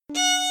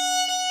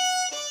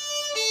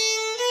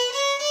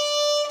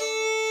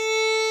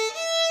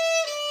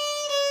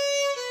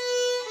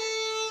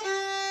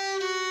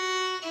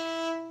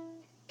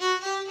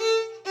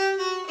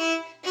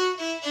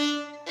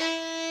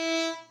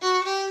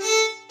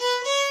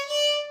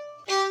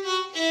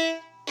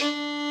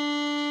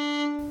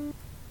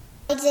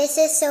this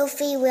is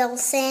Sophie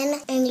Wilson,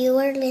 and you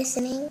are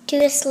listening to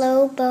the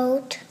Slow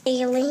Boat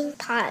Sailing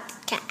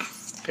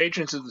Podcast.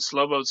 Patrons of the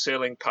Slow Boat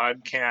Sailing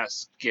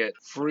Podcast get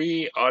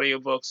free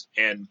audiobooks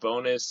and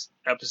bonus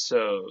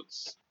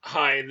episodes.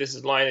 Hi, this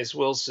is Linus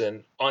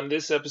Wilson. On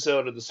this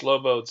episode of the Slow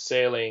Boat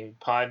Sailing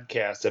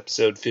Podcast,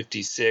 episode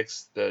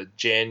 56, the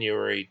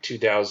January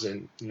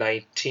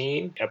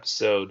 2019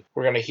 episode,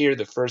 we're going to hear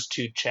the first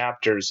two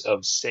chapters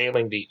of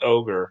Sailing the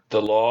Ogre,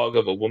 The Log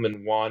of a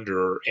Woman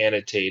Wanderer,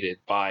 annotated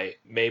by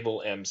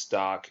Mabel M.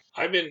 Stock.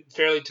 I've been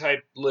fairly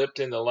tight-lipped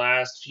in the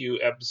last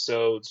few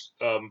episodes,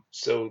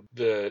 so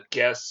the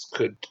guests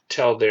could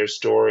tell their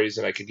stories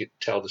and I could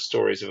tell the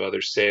stories of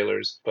other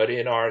sailors. But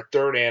in our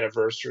third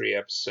anniversary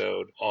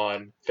episode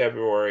on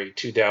February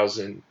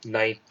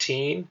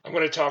 2019, I'm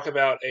going to talk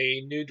about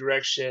a new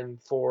direction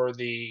for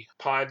the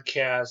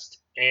podcast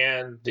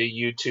and the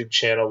YouTube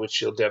channel,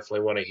 which you'll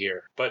definitely want to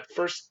hear. But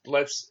first,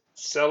 let's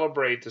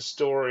celebrate the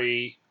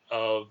story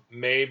of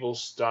Mabel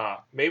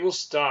Stock. Mabel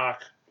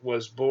Stock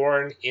was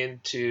born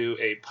into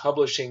a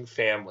publishing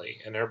family,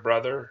 and her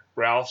brother,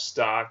 Ralph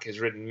Stock, has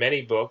written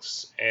many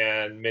books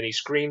and many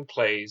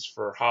screenplays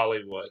for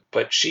Hollywood.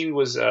 But she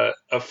was a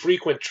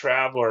frequent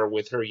traveler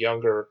with her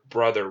younger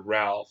brother,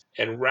 Ralph.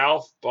 And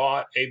Ralph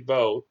bought a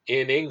boat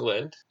in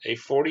England, a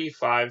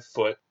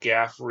 45-foot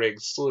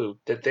gaff-rigged sloop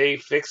that they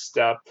fixed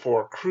up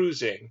for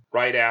cruising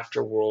right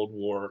after World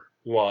War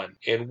I.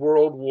 In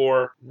World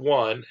War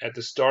I, at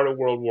the start of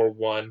World War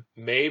I,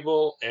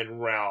 Mabel and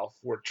Ralph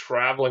were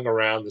traveling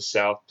around the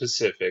South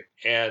Pacific,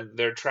 and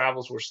their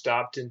travels were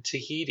stopped in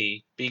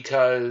Tahiti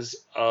because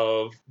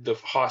of the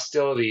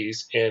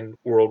hostilities in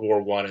World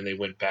War I, and they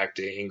went back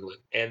to England.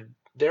 And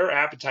their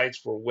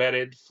appetites were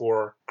whetted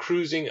for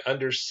cruising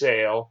under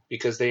sail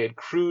because they had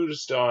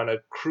cruised on a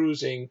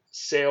cruising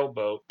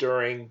sailboat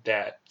during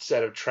that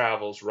set of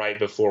travels right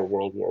before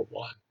World War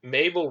I.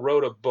 Mabel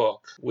wrote a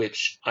book,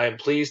 which I am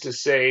pleased to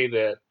say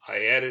that I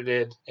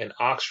edited, and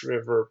Ox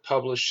River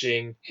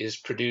Publishing is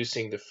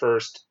producing the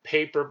first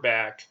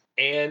paperback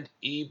and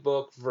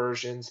ebook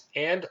versions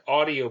and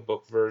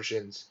audiobook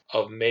versions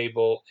of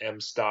Mabel M.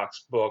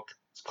 Stock's book.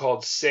 It's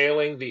called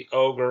Sailing the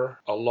Ogre,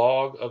 A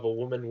Log of a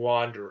Woman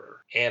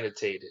Wanderer,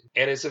 annotated.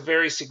 And it's a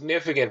very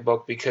significant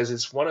book because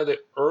it's one of the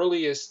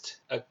earliest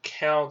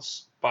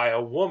accounts by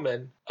a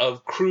woman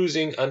of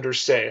cruising under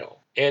sail.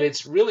 And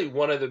it's really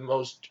one of the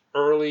most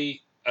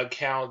early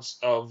accounts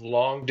of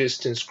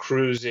long-distance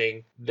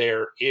cruising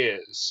there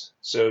is.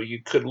 So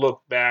you could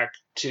look back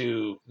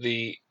to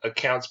the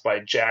accounts by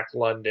Jack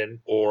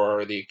London,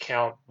 or the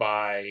account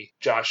by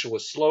Joshua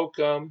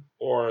Slocum,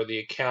 or the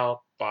account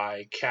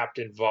by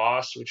Captain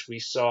Voss, which we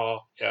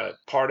saw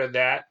part of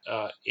that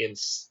in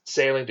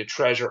Sailing to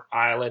Treasure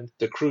Island,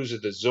 The Cruise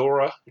of the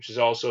Zora, which is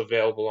also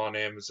available on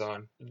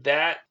Amazon.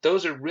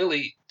 Those are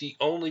really the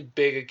only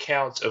big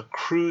accounts of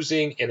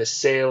cruising in a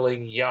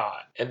sailing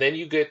yacht. And then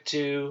you get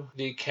to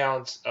the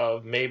accounts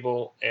of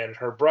Mabel and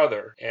her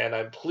brother. And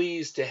I'm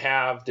pleased to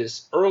have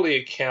this early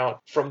account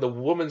from the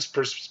woman's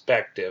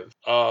perspective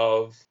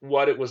of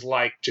what it was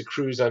like to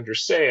cruise under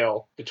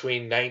sail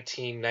between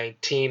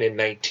 1919 and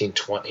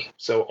 1920.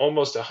 So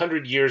almost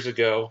 100 years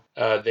ago,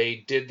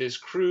 they did this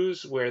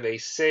cruise where they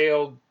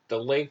sailed the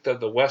length of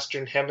the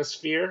Western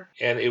Hemisphere,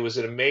 and it was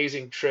an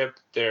amazing trip.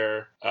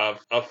 They're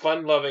a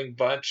fun-loving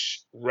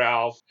bunch,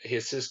 Ralph,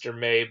 his sister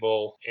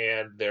Mabel,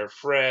 and their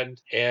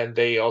friend, and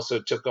they also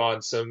took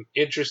on some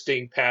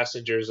interesting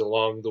passengers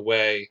along the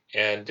way,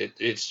 and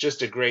it's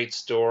just a great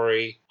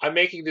story. I'm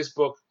making this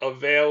book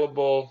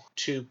available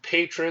to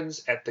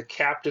patrons at the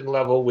captain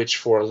level, which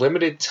for a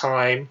limited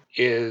time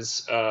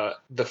is the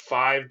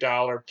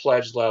 $5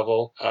 pledge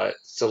level.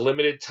 It's a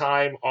limited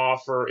time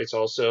offer. It's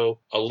also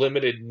a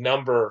limited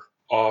number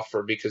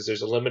offer because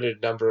there's a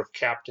limited number of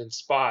captain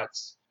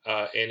spots.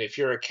 And if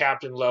you're a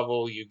captain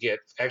level, you get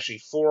actually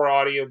 4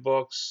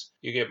 audiobooks.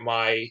 You get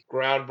my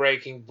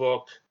groundbreaking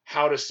book,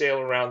 How to Sail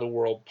Around the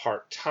World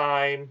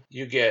Part-Time.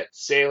 You get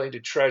Sailing to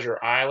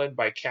Treasure Island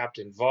by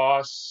Captain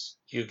Voss.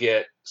 You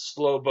get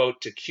Slow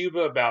Boat to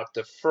Cuba, about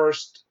the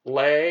first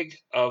leg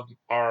of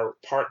our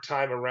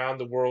part-time around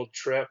the world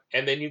trip.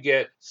 And then you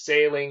get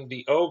Sailing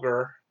the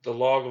Ogre, The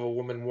Log of a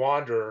Woman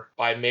Wanderer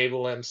by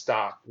Mabel M.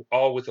 Stock,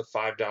 all with a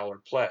 $5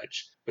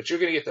 pledge. But you're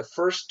going to get the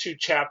first 2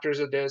 chapters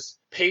of this.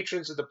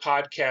 Patrons of the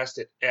podcast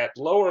at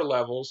lower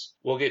levels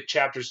will get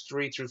chapters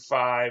 3 through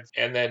 5,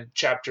 and then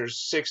chapters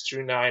 6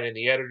 through 9 in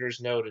the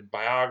editor's note and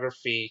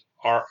biography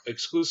are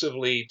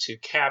exclusively to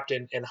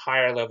captain and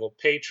higher level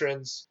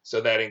patrons.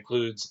 So that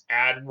includes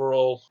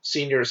admiral,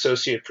 senior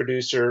associate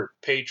producer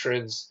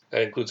patrons,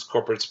 that includes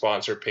corporate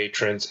sponsor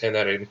patrons, and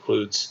that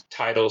includes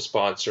title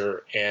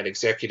sponsor and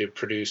executive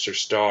producer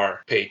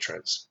star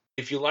patrons.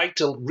 If you like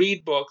to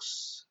read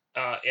books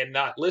and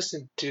not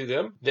listen to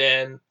them,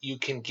 then you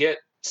can get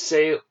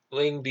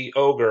Sailing the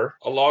Ogre,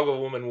 A Log of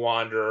a Woman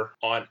Wanderer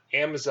on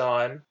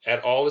Amazon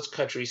at all its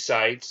country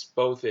sites,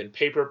 both in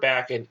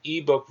paperback and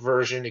ebook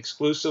version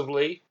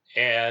exclusively.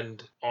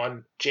 And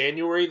on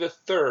January the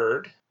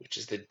 3rd, which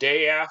is the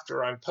day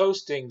after I'm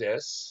posting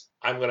this,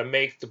 I'm going to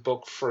make the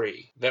book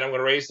free. Then I'm going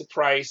to raise the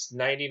price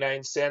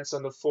 99 cents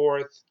on the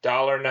 4th,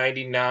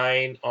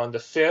 $1.99 on the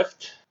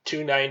 5th,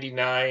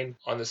 $2.99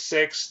 on the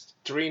 6th,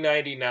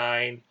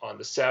 $3.99 on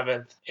the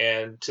 7th,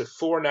 and to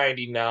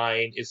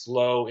 $4.99 its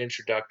low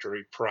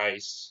introductory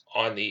price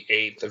on the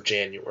 8th of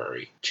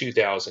January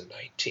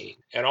 2019.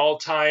 And all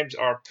times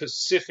are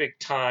Pacific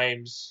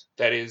times,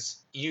 that is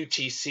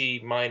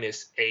UTC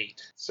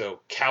 -8,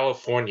 so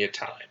California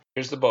time.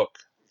 Here's the book.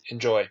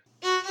 Enjoy.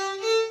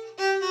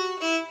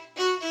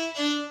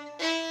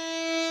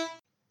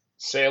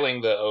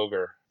 Sailing the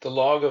Ogre. The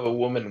Log of a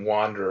Woman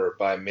Wanderer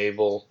by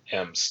Mabel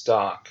M.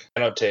 Stock.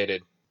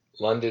 Annotated.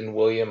 London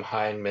William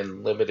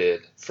Heinemann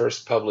Limited.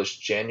 First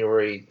published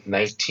January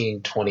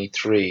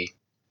 1923.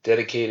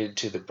 Dedicated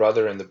to the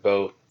brother in the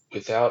boat,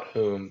 without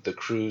whom the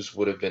cruise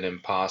would have been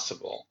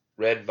impossible.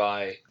 Read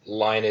by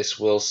Linus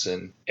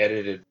Wilson.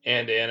 Edited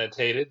and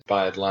annotated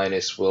by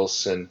Linus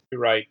Wilson.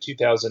 Copyright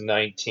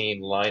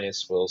 2019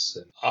 Linus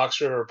Wilson.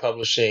 Oxford River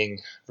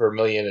Publishing,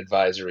 Vermilion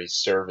Advisory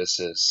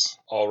Services.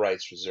 All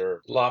rights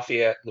reserved.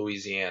 Lafayette,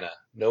 Louisiana.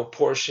 No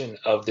portion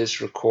of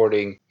this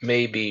recording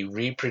may be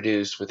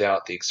reproduced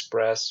without the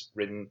express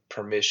written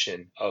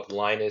permission of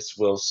Linus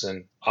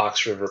Wilson,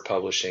 Oxford River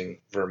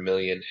Publishing,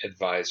 Vermilion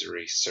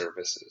Advisory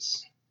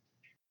Services.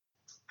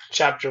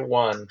 Chapter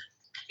 1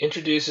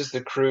 introduces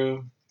the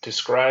crew,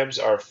 describes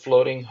our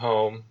floating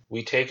home,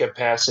 we take a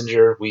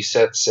passenger, we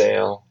set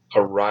sail,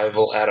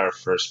 arrival at our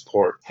first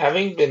port.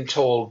 Having been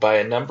told by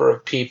a number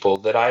of people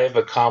that I have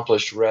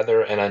accomplished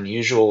rather an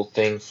unusual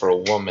thing for a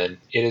woman,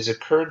 it has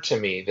occurred to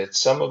me that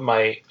some of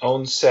my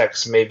own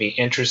sex may be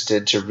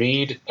interested to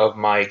read of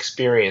my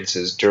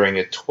experiences during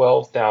a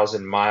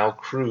 12,000-mile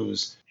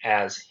cruise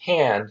as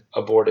hand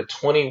aboard a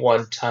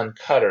 21-ton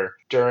cutter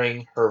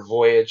during her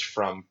voyage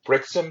from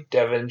Brixham,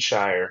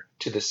 Devonshire,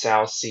 to the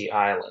South Sea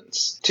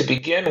Islands. To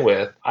begin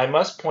with, I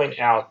must point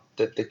out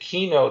that the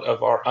keynote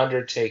of our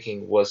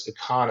undertaking was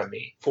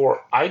economy,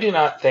 for I do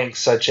not think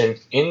such an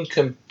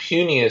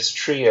impecunious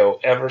trio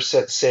ever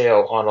set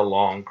sail on a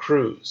long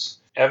cruise.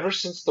 Ever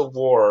since the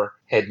war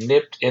had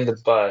nipped in the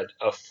bud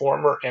a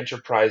former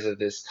enterprise of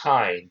this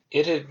kind,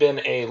 it had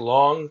been a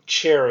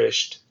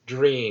long-cherished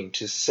dream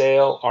to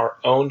sail our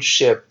own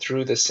ship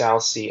through the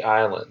South Sea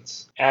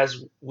Islands.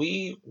 As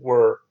we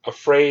were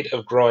afraid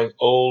of growing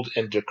old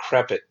and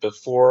decrepit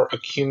before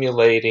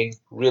accumulating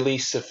really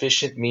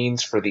sufficient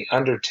means for the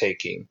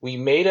undertaking, we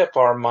made up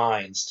our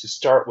minds to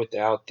start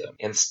without them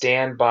and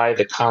stand by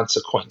the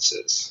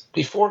consequences.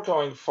 Before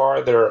going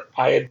farther,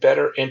 I had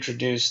better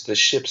introduce the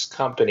ship's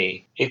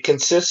company. It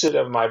consisted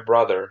of my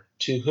brother,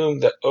 to whom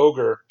the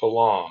Ogre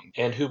belonged,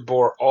 and who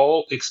bore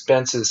all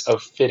expenses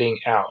of fitting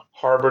out,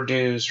 harbor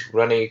dues,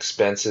 running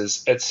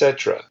expenses,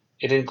 etc.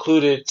 It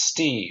included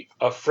Steve,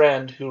 a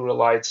friend who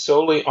relied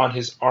solely on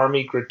his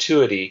army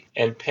gratuity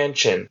and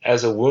pension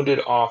as a wounded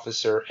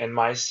officer, and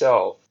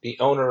myself, the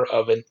owner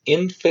of an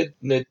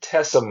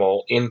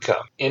infinitesimal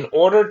income. In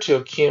order to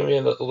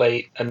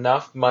accumulate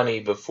enough money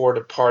before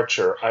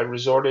departure, I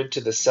resorted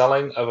to the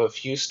selling of a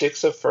few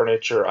sticks of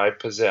furniture I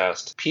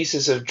possessed,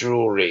 pieces of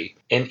jewelry,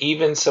 and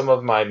even some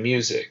of my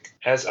music.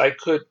 As I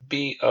could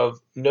be of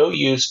no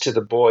use to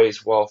the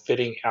boys while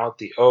fitting out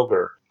the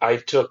Ogre, I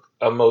took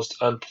a most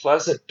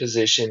unpleasant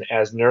position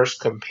as nurse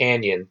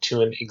companion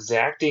to an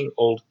exacting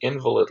old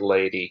invalid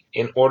lady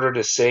in order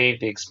to save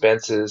the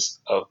expenses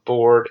of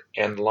board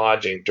and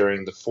lodging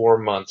during the 4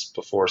 months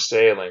before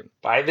sailing.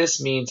 By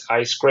this means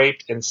I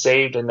scraped and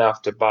saved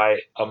enough to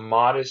buy a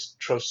modest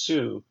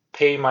trousseau,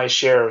 pay my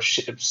share of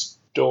ship's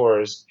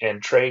stores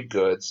and trade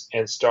goods,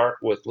 and start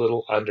with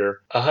little under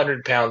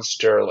 £100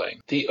 sterling.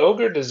 The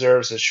Ogre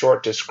deserves a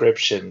short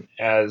description,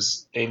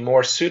 as a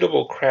more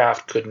suitable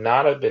craft could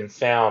not have been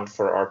found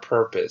for our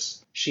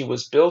purpose. She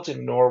was built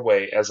in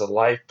Norway as a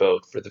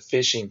lifeboat for the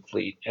fishing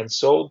fleet and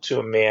sold to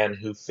a man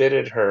who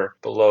fitted her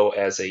below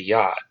as a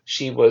yacht.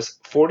 She was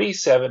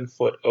 47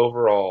 foot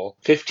overall,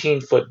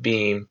 15 foot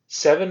beam,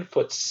 7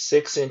 foot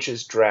 6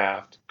 inches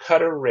draft,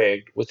 cutter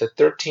rigged with a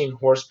 13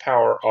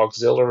 horsepower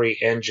auxiliary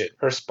engine.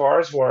 Her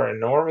spars were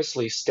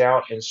enormously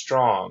stout and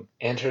strong,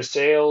 and her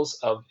sails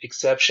of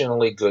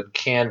exceptionally good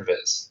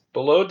canvas.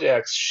 Below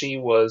decks she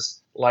was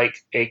like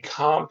a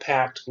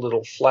compact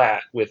little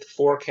flat with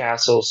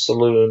forecastle,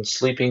 saloon,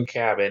 sleeping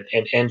cabin,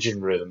 and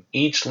engine room,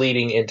 each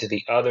leading into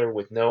the other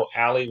with no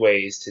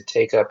alleyways to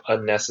take up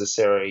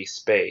unnecessary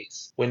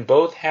space. When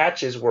both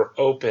hatches were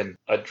open,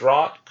 a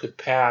draught could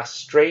pass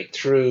straight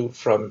through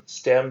from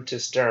stem to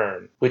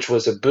stern, which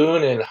was a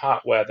boon in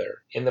hot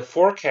weather. In the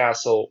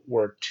forecastle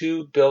were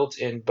 2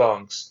 built-in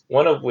bunks,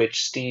 one of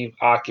which Steve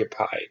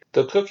occupied.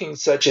 The cooking,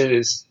 such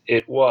as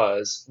it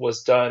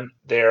was done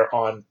there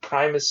on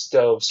Primus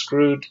stove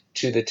screwed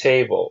to the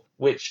table,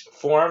 which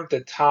formed the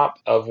top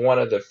of one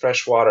of the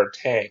freshwater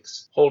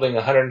tanks, holding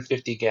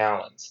 150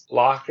 gallons.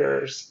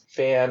 Lockers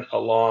fan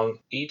along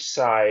each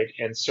side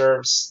and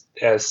serves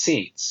as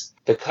seats.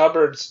 The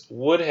cupboards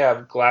would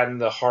have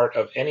gladdened the heart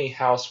of any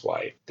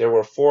housewife. There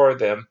were 4 of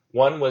them.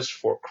 One was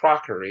for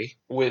crockery,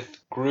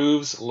 with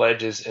grooves,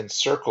 ledges, and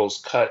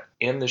circles cut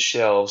in the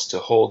shelves to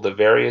hold the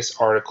various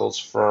articles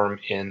firm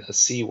in a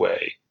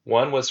seaway.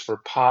 One was for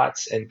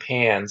pots and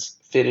pans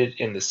fitted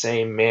in the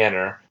same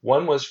manner.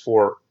 One was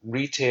for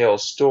retail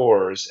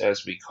stores,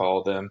 as we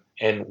call them,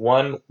 and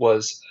one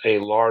was a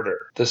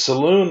larder. The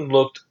saloon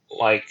looked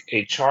like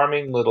a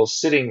charming little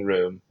sitting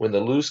room when the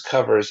loose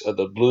covers of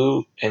the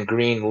blue and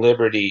green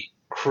Liberty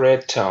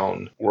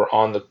cretonne were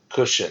on the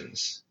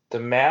cushions. The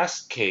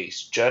mast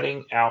case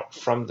jutting out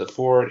from the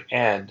forward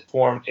end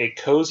formed a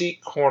cozy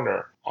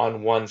corner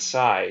on one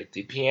side.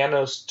 The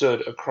piano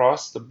stood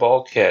across the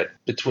bulkhead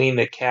between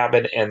the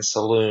cabin and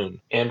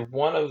saloon, and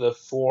one of the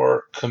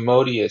 4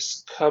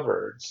 commodious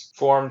cupboards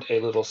formed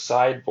a little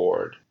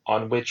sideboard,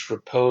 on which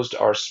reposed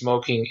our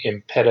smoking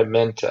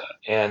impedimenta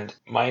and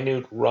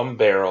minute rum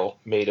barrel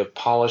made of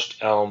polished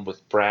elm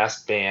with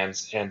brass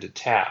bands and a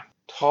tap.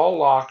 Tall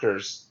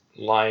lockers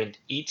lined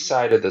each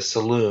side of the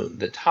saloon,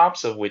 the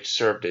tops of which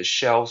served as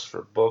shelves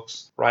for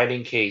books,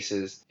 writing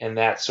cases, and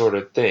that sort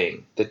of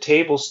thing. The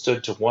table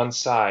stood to one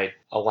side,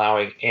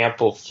 allowing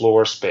ample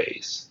floor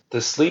space.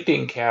 The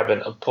sleeping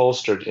cabin,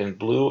 upholstered in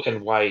blue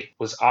and white,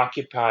 was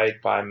occupied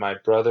by my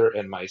brother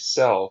and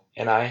myself,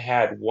 and I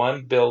had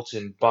one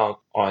built-in bunk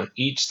on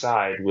each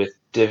side with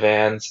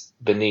divans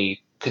beneath,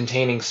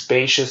 containing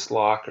spacious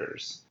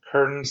lockers.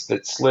 Curtains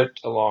that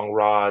slipped along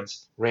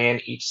rods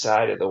ran each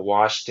side of the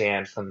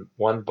washstand from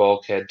one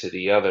bulkhead to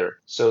the other,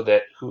 so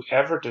that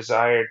whoever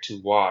desired to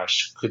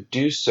wash could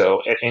do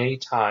so at any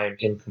time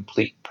in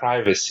complete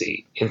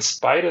privacy, in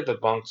spite of the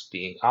bunks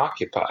being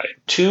occupied.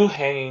 2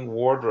 hanging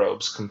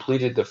wardrobes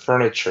completed the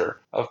furniture.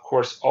 Of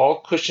course,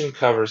 all cushion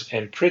covers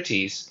and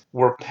pretties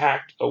were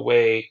packed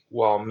away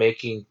while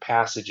making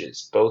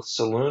passages. Both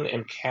saloon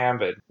and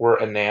cabin were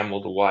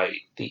enameled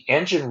white. The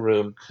engine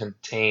room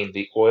contained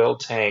the oil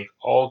tank,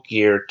 all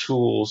gear,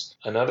 tools,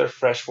 another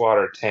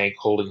freshwater tank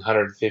holding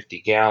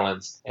 150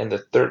 gallons, and the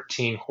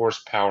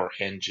 13-horsepower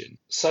engine.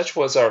 Such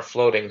was our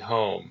floating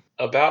home.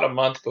 About a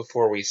month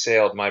before we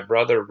sailed, my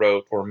brother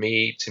wrote for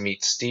me to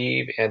meet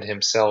Steve and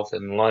himself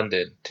in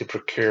London to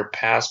procure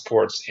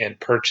passports and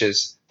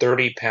purchase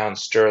 £30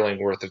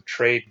 sterling worth of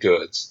trade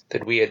goods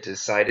that we had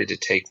decided to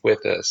take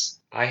with us.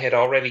 I had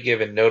already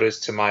given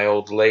notice to my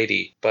old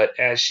lady, but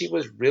as she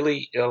was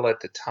really ill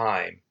at the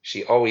time,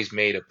 she always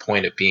made a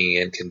point of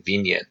being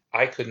inconvenient.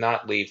 I could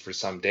not leave for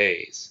some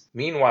days.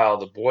 Meanwhile,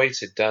 the boys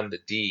had done the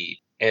deed,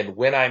 and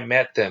when I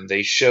met them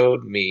they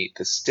showed me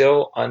the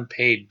still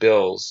unpaid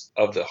bills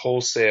of the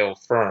wholesale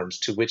firms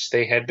to which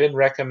they had been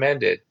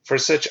recommended for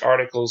such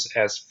articles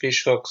as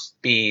fishhooks,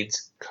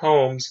 beads,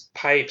 combs,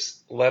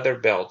 pipes, leather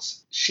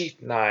belts,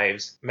 sheath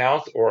knives,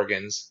 mouth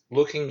organs,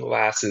 looking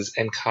glasses,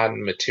 and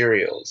cotton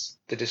materials.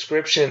 The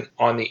description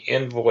on the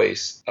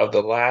invoice of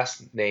the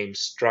last name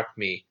struck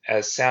me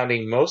as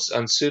sounding most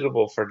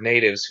unsuitable for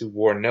natives who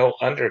wore no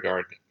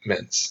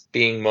undergarments,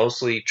 being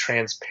mostly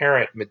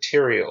transparent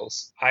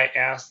materials. I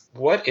asked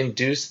what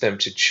induced them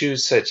to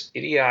choose such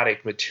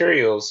idiotic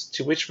materials,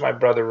 to which my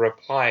brother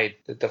replied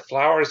that the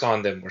flowers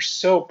on them were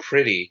so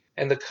pretty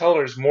and the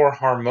colors more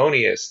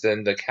harmonious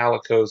than the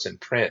calicoes and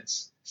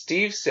prints.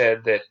 Steve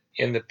said that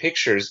in the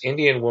pictures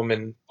Indian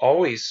women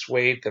always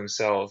swathed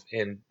themselves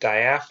in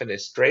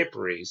diaphanous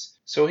draperies,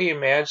 so he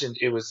imagined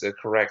it was the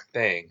correct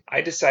thing.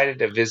 I decided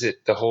to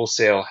visit the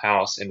wholesale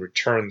house and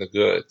return the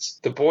goods.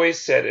 The boys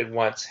said at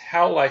once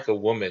how like a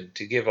woman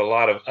to give a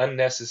lot of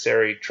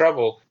unnecessary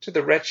trouble to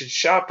the wretched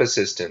shop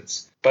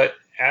assistants, but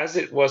as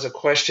it was a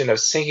question of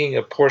sinking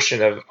a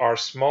portion of our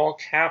small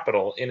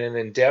capital in an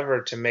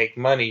endeavor to make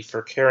money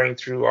for carrying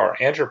through our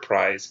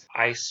enterprise,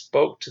 I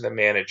spoke to the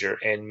manager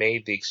and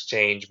made the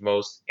exchange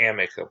most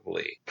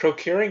amicably.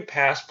 Procuring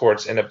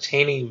passports and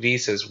obtaining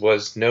visas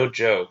was no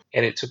joke,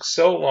 and it took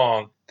so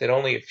long that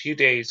only a few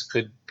days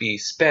could be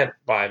spent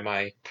by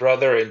my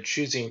brother in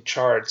choosing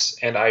charts,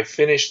 and I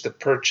finished the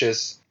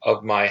purchase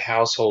of my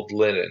household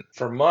linen.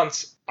 For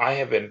months I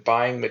have been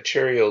buying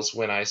materials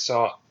when I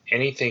saw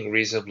anything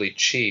reasonably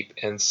cheap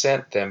and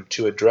sent them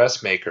to a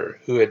dressmaker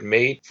who had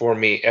made for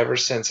me ever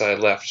since I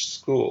left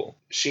school.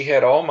 She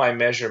had all my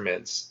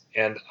measurements,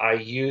 and I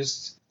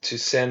used to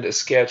send a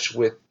sketch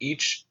with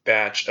each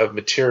batch of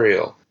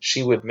material.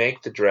 She would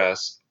make the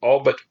dress,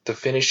 all but the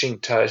finishing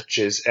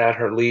touches at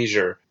her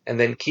leisure, and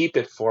then keep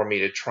it for me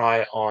to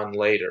try on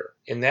later.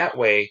 In that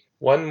way,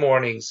 one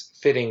morning's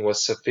fitting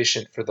was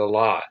sufficient for the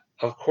lot.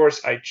 Of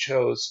course, I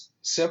chose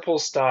simple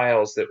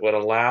styles that would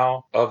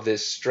allow of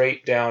this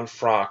straight-down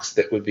frocks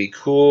that would be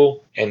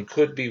cool and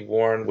could be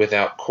worn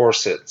without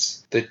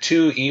corsets. The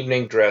 2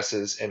 evening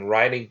dresses and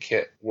riding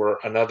kit were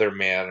another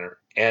matter,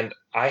 and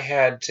I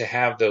had to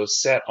have those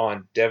set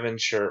on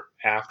Devonshire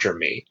after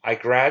me. I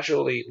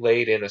gradually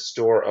laid in a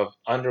store of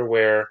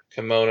underwear,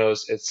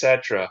 kimonos,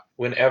 etc.,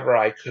 whenever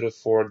I could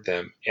afford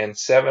them, and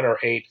 7 or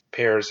 8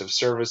 pairs of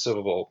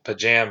serviceable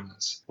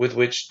pajamas, with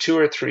which 2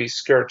 or 3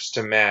 skirts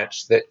to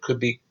match that could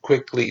be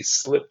quickly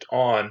slipped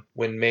on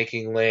when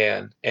making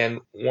land,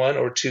 and 1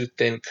 or 2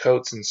 thin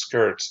coats and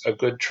skirts, a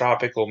good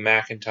tropical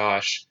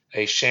mackintosh,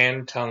 a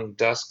shantung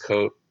dust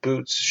coat,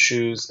 boots,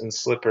 shoes, and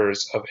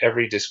slippers of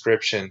every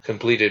description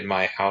completed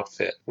my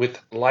outfit. With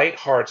light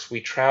hearts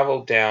we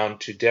traveled down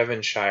to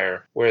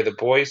Devonshire, where the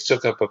boys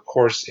took up a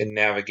course in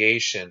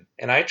navigation,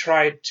 and I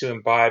tried to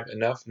imbibe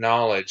enough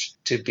knowledge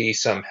to be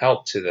some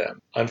help to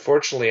them.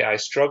 Unfortunately, I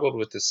struggled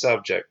with the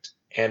subject,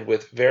 and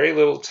with very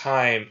little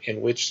time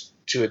in which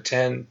to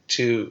attend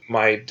to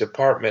my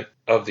department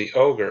of the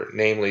ogre,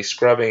 namely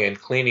scrubbing and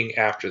cleaning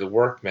after the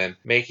workmen,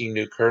 making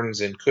new curtains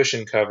and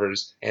cushion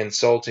covers, and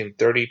salting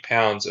 30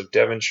 pounds of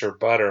Devonshire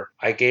butter,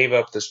 I gave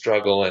up the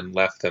struggle and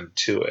left them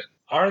to it.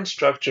 Our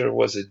instructor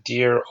was a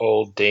dear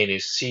old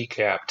Danish sea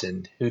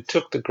captain who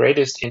took the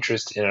greatest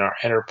interest in our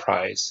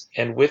enterprise,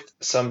 and with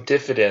some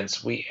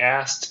diffidence we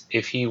asked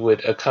if he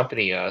would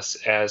accompany us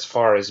as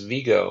far as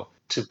Vigo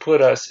to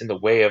put us in the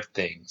way of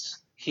things.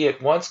 He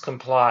at once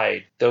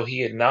complied, though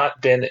he had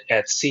not been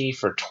at sea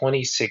for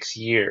 26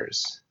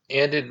 years,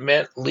 and it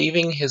meant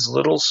leaving his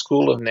little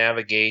school of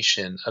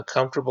navigation, a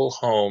comfortable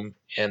home,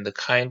 and the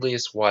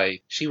kindliest wife.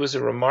 She was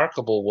a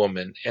remarkable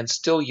woman, and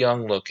still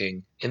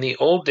young-looking. In the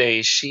old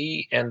days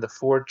she and the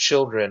 4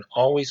 children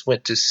always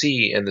went to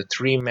sea in the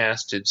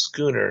 3-masted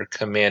schooner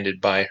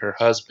commanded by her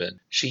husband.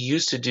 She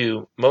used to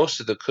do most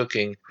of the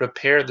cooking,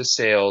 repair the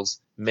sails,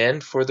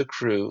 mend for the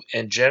crew,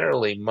 and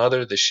generally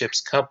mother the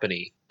ship's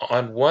company.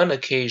 On one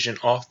occasion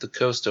off the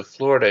coast of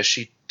Florida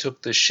she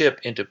took the ship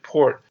into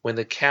port when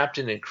the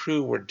captain and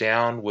crew were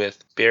down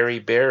with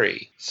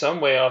beriberi. Some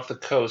way off the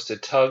coast a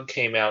tug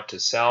came out to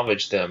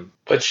salvage them,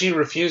 but she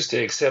refused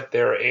to accept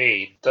their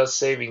aid, thus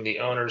saving the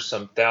owners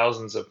some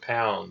thousands of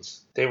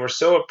pounds. They were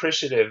so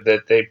appreciative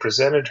that they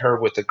presented her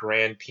with a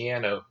grand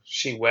piano.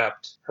 She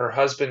wept. Her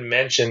husband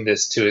mentioned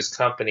this to his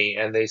company,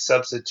 and they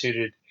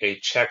substituted a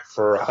cheque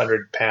for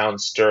 £100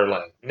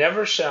 sterling.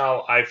 Never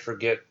shall I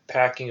forget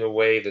packing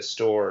away the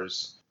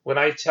stores. When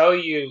I tell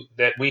you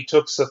that we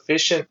took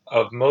sufficient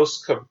of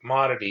most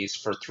commodities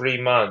for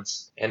 3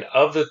 months, and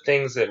of the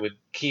things that would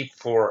keep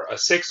for a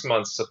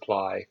 6-month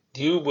supply,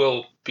 you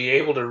will be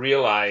able to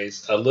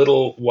realize a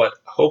little what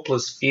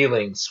hopeless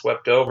feelings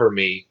swept over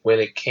me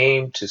when it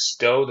came to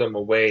stow them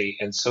away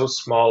in so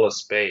small a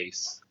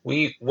space.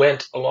 We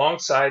went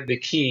alongside the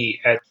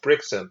quay at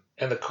Brixham,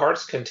 and the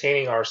carts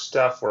containing our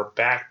stuff were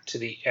backed to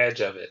the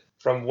edge of it,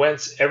 from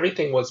whence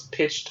everything was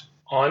pitched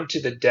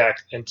onto the deck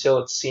until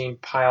it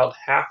seemed piled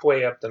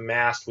halfway up the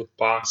mast with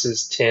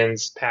boxes,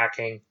 tins,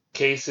 packing,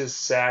 cases,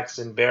 sacks,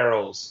 and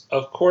barrels.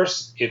 Of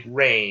course it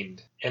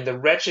rained, and the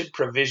wretched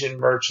provision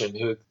merchant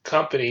who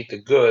accompanied the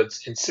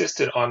goods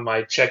insisted on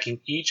my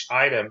checking each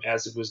item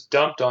as it was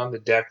dumped on the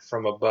deck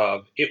from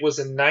above. It was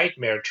a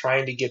nightmare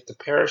trying to get the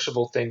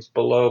perishable things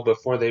below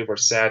before they were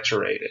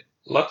saturated.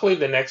 Luckily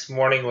the next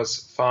morning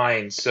was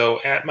fine,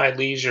 so at my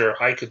leisure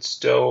I could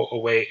stow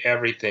away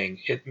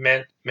everything. It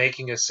meant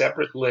making a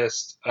separate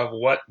list of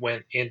what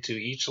went into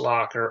each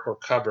locker or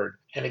cupboard,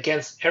 and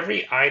against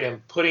every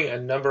item putting a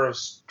number of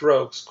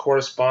strokes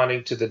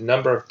corresponding to the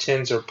number of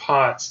tins or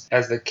pots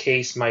as the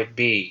case might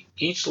be.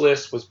 Each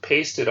list was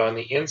pasted on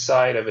the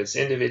inside of its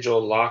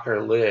individual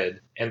locker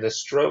lid, and the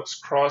strokes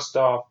crossed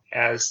off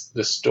as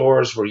the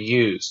stores were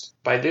used.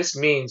 By this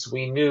means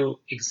we knew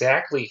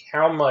exactly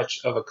how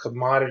much of a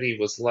commodity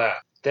was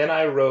left. Then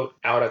I wrote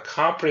out a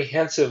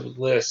comprehensive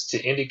list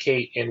to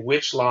indicate in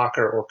which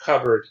locker or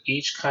cupboard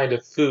each kind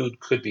of food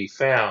could be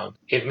found.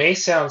 It may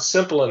sound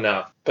simple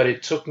enough, but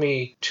it took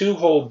me 2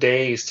 whole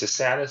days to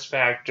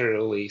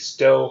satisfactorily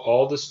stow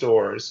all the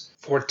stores,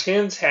 for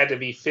tins had to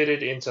be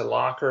fitted into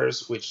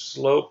lockers which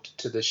sloped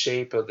to the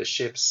shape of the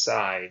ship's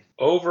side.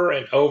 Over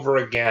and over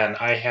again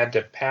I had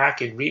to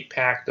pack and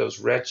repack those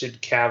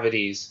wretched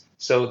cavities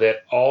so that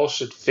all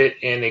should fit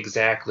in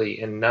exactly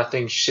and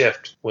nothing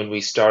shift when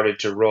we started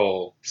to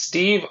roll.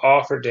 Steve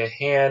offered to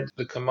hand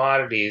the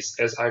commodities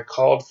as I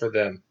called for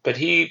them, but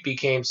he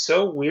became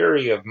so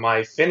weary of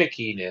my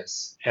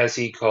finickiness, as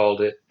he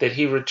called it, that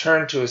he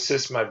returned to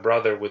assist my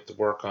brother with the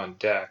work on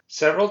deck.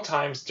 Several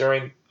times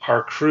during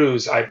our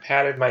cruise I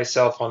patted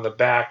myself on the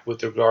back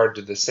with regard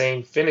to the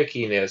same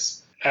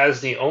finickiness,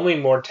 as the only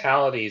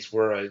mortalities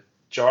were a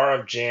jar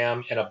of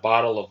jam and a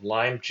bottle of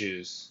lime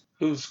juice,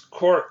 whose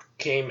cork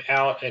came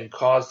out and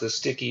caused the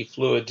sticky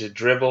fluid to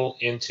dribble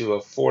into a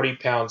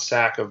 40-pound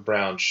sack of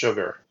brown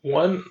sugar.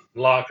 One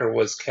locker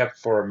was kept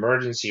for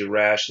emergency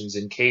rations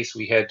in case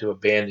we had to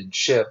abandon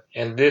ship,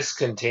 and this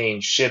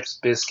contained ship's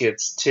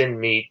biscuits, tinned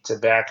meat,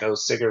 tobacco,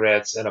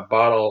 cigarettes, and a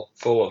bottle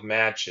full of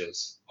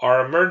matches.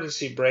 Our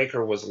emergency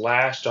breaker was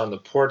lashed on the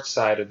port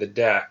side of the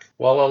deck,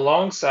 while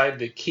alongside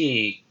the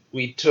quay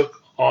we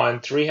took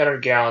on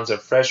 300 gallons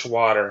of fresh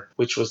water,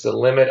 which was the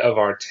limit of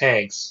our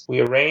tanks,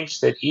 we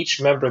arranged that each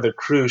member of the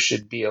crew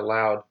should be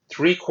allowed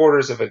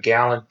 3/4 of a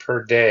gallon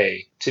per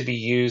day to be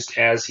used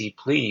as he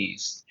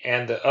pleased,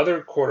 and the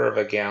other 1/4 of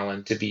a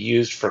gallon to be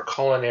used for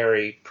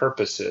culinary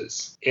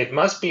purposes. It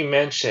must be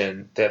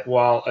mentioned that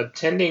while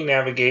attending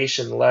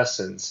navigation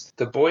lessons,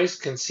 the boys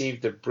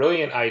conceived the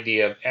brilliant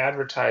idea of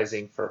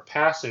advertising for a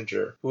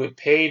passenger who would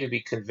pay to be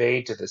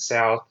conveyed to the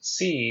South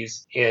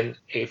Seas in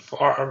a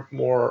far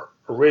more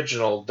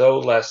original, though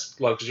less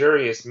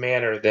luxurious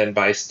manner than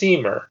by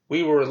steamer.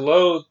 We were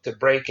loath to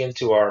break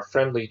into our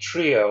friendly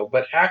trio,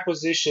 but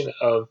acquisition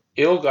of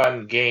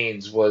ill-gotten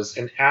gains was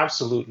an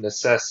absolute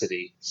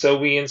necessity, so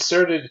we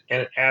inserted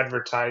an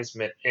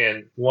advertisement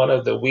in one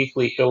of the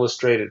weekly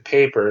illustrated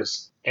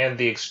papers, and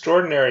the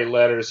extraordinary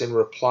letters in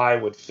reply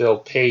would fill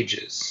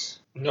pages.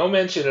 No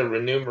mention of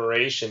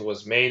remuneration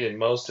was made in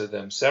most of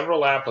them.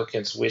 Several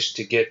applicants wished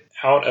to get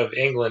out of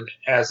England,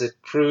 as it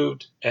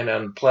proved an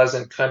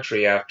unpleasant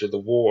country after the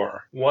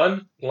war.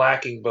 One,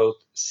 lacking both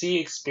sea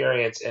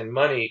experience and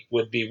money,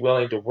 would be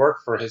willing to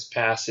work for his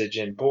passage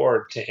and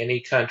board to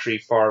any country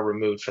far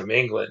removed from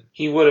England.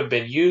 He would have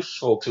been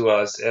useful to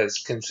us, as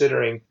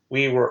considering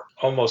we were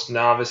almost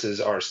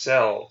novices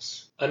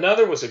ourselves.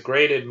 Another was a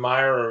great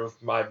admirer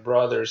of my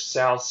brother's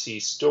South Sea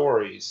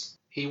stories.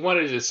 He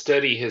wanted to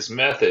study his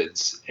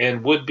methods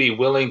and would be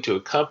willing to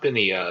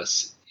accompany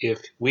us if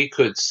we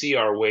could see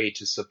our way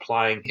to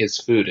supplying his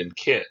food and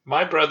kit.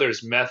 My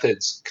brother's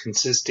methods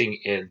consisting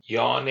in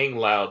yawning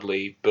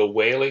loudly,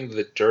 bewailing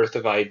the dearth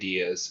of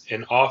ideas,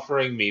 and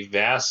offering me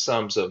vast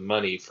sums of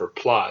money for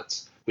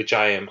plots, which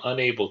I am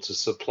unable to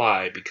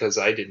supply because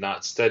I did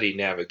not study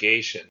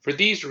navigation. For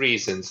these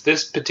reasons,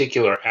 this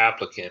particular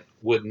applicant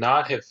would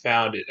not have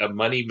found it a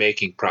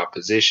money-making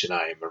proposition,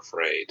 I am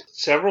afraid.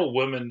 Several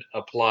women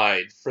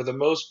applied, for the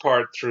most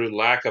part through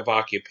lack of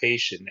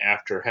occupation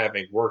after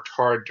having worked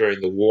hard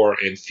during the war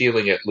and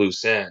feeling at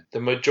loose end. The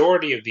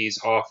majority of these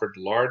offered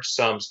large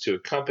sums to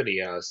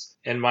accompany us,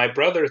 and my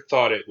brother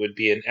thought it would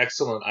be an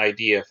excellent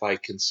idea if I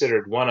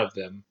considered one of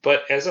them.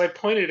 But as I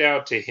pointed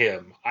out to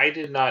him, I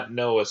did not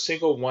know a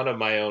single one of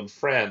my own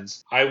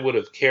friends I would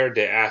have cared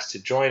to ask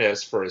to join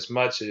us for as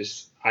much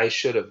as I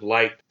should have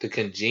liked the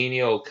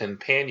congenial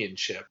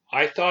companionship.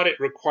 I thought it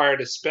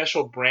required a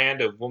special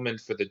brand of woman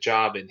for the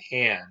job in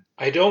hand.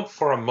 I don't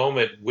for a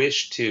moment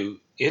wish to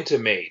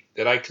intimate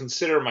that I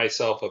consider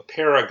myself a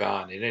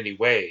paragon in any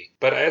way,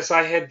 but as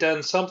I had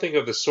done something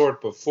of the sort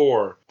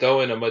before,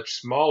 though in a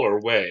much smaller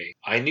way,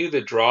 I knew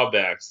the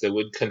drawbacks that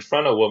would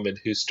confront a woman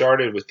who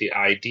started with the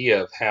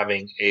idea of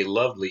having a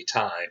lovely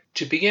time.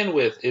 To begin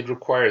with, it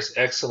requires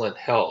excellent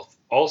health,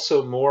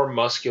 also more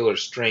muscular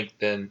strength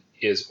than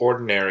is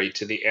ordinary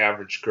to the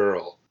average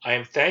girl. I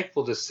am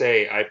thankful to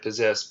say I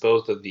possess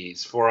both of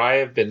these, for I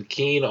have been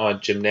keen on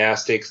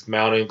gymnastics,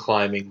 mountain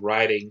climbing,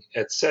 riding,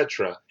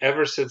 etc.,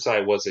 ever since I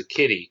was a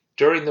kiddie.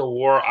 During the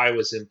war, I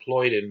was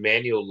employed in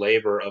manual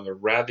labor of a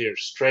rather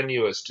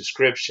strenuous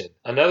description.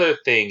 Another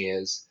thing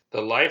is,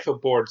 the life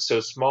aboard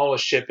so small a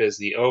ship as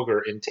the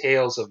Ogre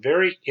entails a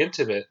very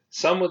intimate,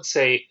 some would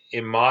say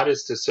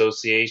immodest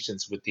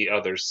associations with the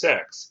other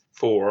sex.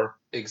 For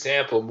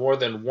example, more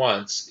than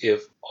once,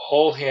 if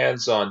all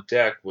hands on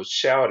deck was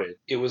shouted,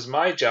 it was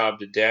my job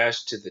to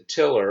dash to the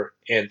tiller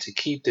and to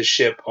keep the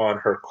ship on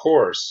her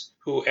course.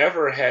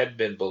 Whoever had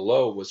been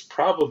below was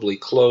probably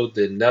clothed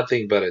in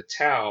nothing but a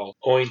towel,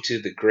 owing to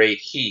the great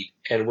heat,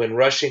 and when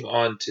rushing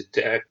on to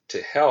deck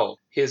to help,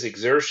 his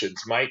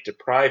exertions might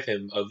deprive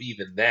him of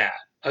even that.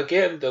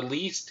 Again, the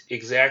least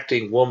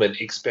exacting woman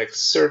expects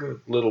certain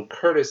little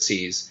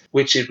courtesies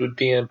which it would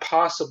be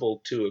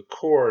impossible to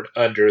accord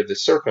under the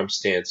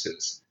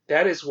circumstances.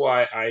 That is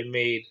why I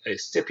made a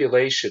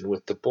stipulation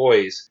with the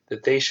boys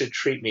that they should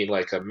treat me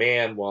like a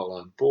man while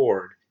on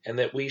board, and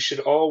that we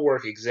should all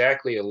work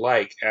exactly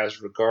alike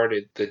as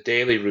regarded the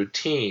daily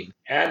routine.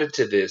 Added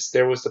to this,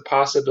 there was the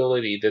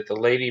possibility that the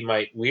lady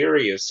might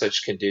weary of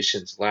such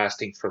conditions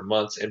lasting for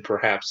months and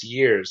perhaps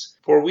years,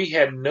 for we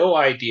had no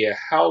idea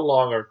how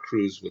long our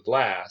cruise would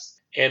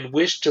last, and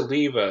wished to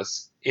leave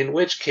us, in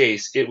which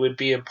case it would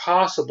be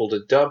impossible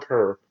to dump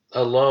her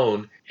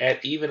alone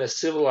at even a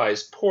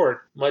civilized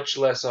port, much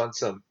less on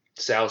some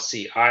South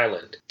Sea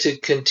island. To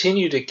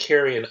continue to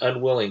carry an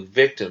unwilling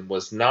victim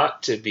was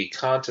not to be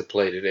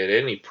contemplated at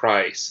any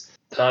price.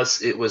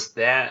 Thus it was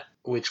that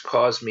which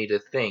caused me to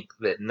think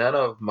that none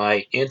of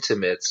my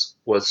intimates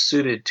was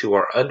suited to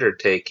our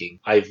undertaking.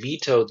 I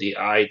vetoed the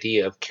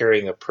idea of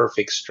carrying a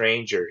perfect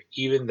stranger,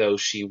 even though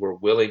she were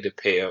willing to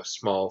pay a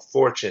small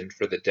fortune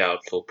for the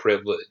doubtful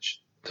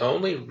privilege. The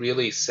only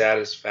really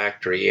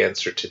satisfactory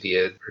answer to the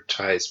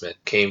advertisement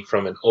came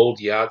from an old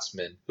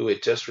yachtsman who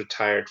had just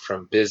retired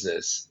from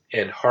business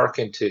and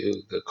hearkened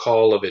to the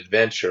call of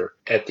adventure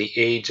at the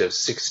age of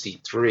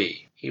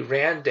 63. He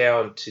ran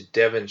down to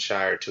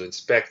Devonshire to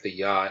inspect the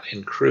yacht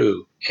and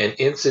crew, and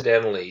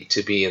incidentally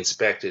to be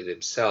inspected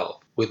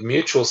himself. With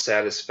mutual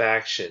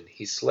satisfaction,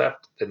 he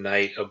slept the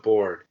night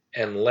aboard,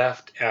 and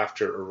left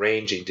after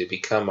arranging to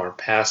become our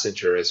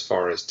passenger as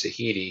far as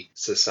Tahiti,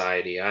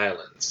 Society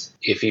Islands.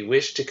 If he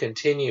wished to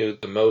continue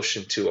the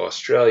motion to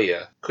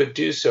Australia, could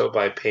do so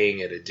by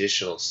paying an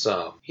additional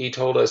sum. He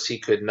told us he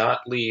could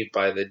not leave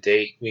by the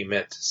date we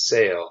meant to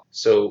sail,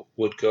 so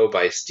would go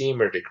by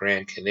steamer to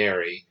Gran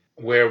Canaria,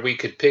 where we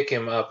could pick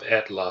him up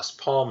at Las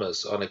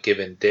Palmas on a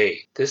given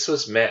date. This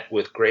was met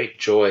with great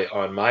joy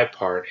on my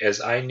part, as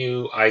I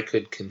knew I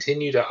could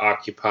continue to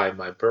occupy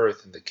my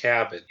berth in the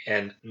cabin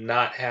and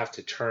not have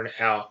to turn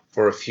out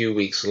for a few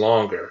weeks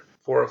longer.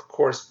 For of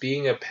course,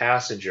 being a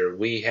passenger,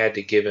 we had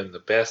to give him the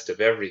best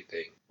of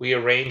everything. We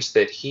arranged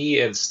that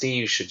he and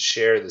Steve should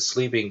share the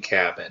sleeping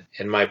cabin,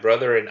 and my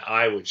brother and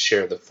I would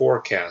share the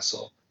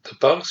forecastle. The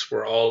bunks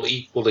were all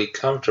equally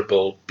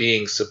comfortable,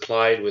 being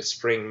supplied with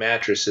spring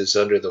mattresses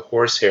under the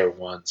horsehair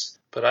ones,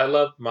 but I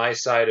loved my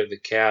side of the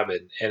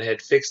cabin, and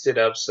had fixed it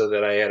up so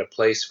that I had a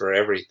place for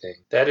everything.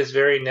 That is a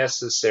very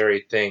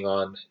necessary thing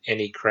on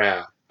any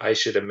craft, I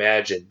should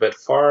imagine, but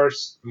far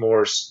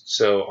more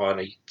so on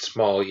a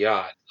small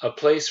yacht. A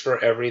place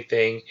for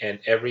everything, and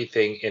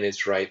everything in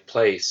its right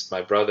place.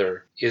 My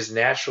brother is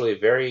naturally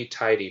very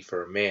tidy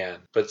for a man,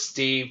 but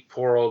Steve,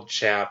 poor old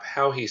chap,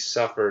 how he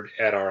suffered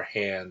at our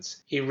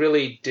hands. He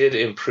really did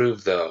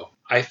improve, though.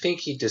 I think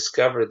he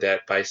discovered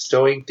that by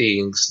stowing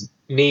things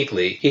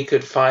neatly, he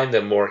could find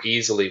them more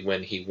easily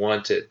when he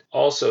wanted.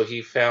 Also,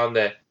 he found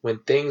that when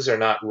things are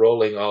not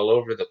rolling all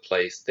over the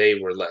place, they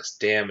were less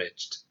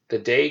damaged. The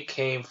day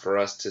came for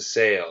us to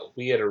sail.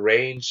 We had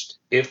arranged,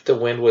 if the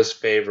wind was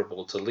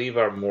favorable, to leave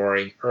our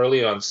mooring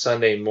early on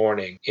Sunday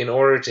morning in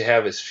order to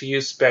have as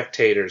few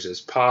spectators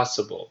as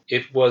possible.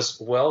 It was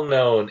well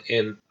known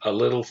in a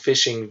little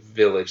fishing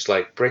village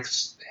like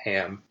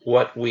Brixham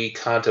what we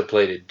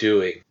contemplated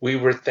doing. We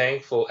were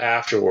thankful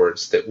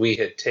afterwards that we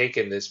had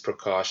taken this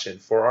precaution,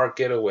 for our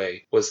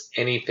getaway was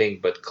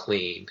anything but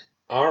clean.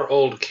 Our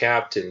old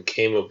captain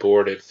came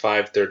aboard at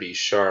 5:30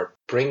 sharp,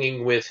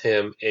 bringing with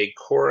him a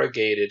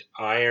corrugated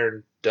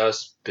iron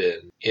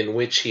dustbin in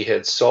which he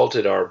had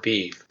salted our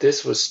beef.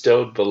 This was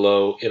stowed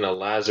below in a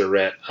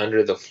lazarette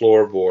under the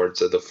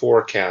floorboards of the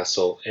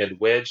forecastle and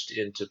wedged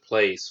into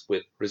place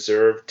with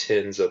reserve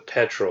tins of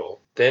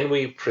petrol. Then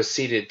we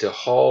proceeded to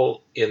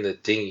haul in the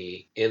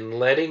dinghy. In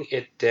letting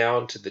it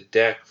down to the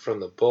deck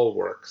from the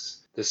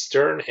bulwarks, the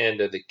stern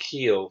end of the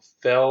keel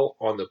fell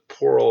on the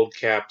poor old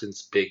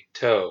captain's big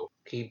toe.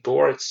 He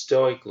bore it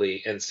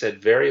stoically and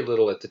said very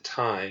little at the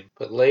time,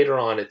 but later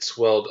on it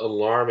swelled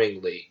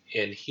alarmingly,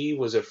 and he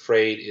was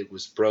afraid it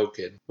was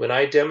broken. When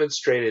I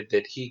demonstrated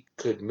that he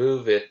could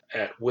move it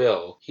at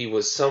will, he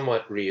was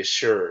somewhat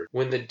reassured.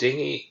 When the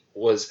dinghy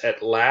was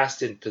at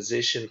last in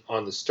position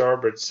on the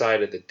starboard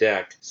side of the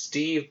deck,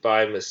 Steve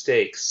by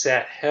mistake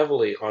sat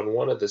heavily on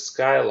one of the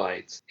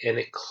skylights, and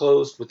it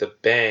closed with a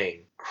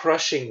bang,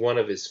 crushing one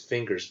of his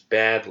fingers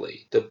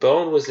badly. The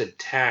bone was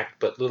intact,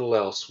 but little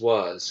else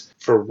was.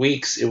 For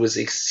weeks it was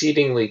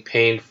exceedingly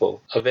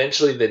painful.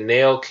 Eventually the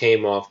nail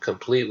came off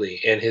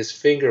completely, and his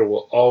finger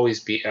will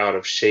always be out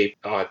of shape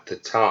at the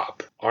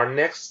top. Our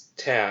next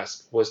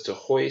task was to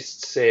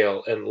hoist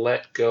sail and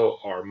let go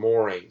our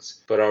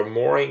moorings, but our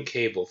mooring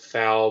cable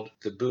fouled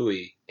the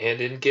buoy, and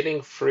in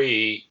getting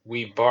free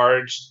we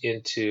barged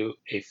into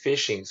a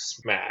fishing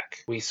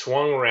smack. We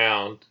swung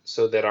round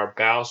so that our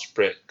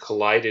bowsprit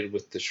collided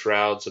with the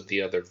shrouds of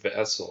the other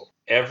vessel.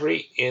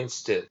 Every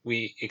instant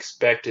we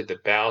expected the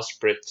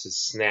bowsprit to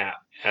snap,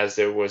 as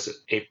there was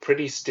a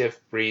pretty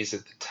stiff breeze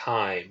at the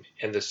time,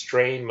 and the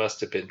strain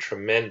must have been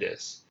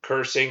tremendous.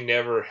 "Cursing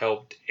never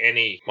helped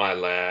any, my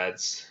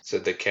lads,"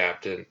 said the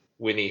captain,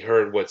 when he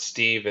heard what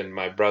Steve and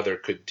my brother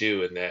could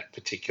do in that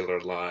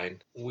particular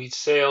line. We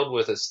sailed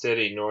with a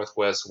steady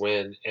northwest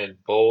wind and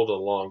bowled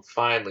along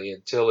finely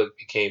until it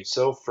became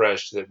so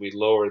fresh that we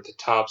lowered the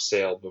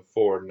topsail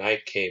before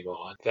night came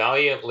on.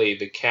 Valiantly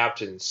the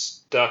captain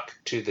stuck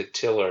to the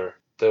tiller,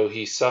 though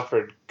he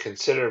suffered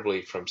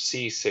considerably from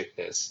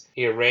seasickness.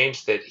 He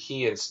arranged that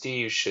he and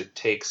Steve should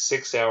take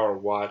 6-hour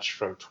watch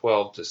from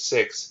 12 to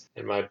 6,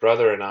 and my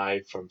brother and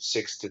I from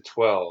 6 to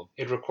 12.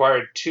 It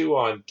required 2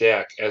 on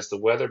deck, as the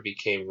weather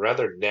became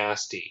rather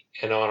nasty,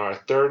 and on our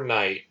third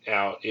night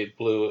out it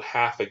blew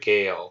half a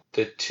gale.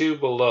 The 2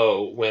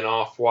 below, when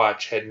off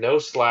watch, had no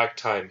slack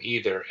time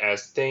either,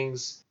 as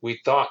things we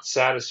thought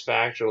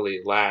satisfactorily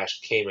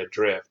lashed came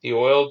adrift. The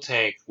oil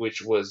tank,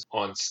 which was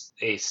on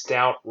a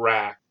stout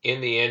rack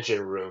in the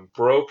engine room,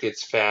 broke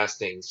its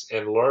fastenings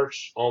and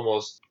lurched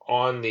almost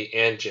on the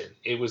engine.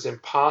 It was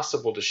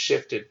impossible to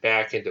shift it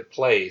back into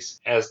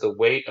place, as the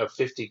weight of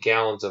 50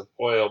 gallons of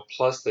oil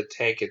plus the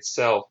tank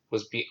itself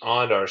was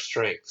beyond our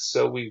strength,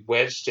 so we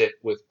wedged it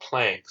with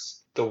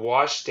planks. The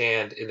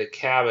washstand in the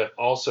cabin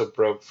also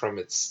broke from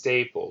its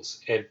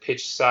staples and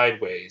pitched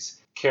sideways,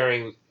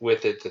 carrying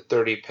with it the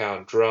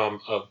 30-pound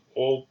drum of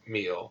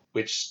oatmeal,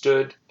 which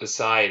stood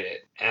beside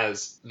it,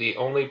 as the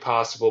only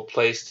possible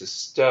place to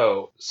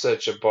stow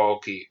such a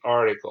bulky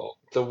article.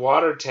 The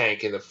water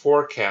tank in the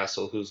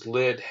forecastle, whose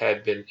lid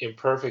had been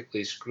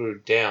imperfectly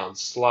screwed down,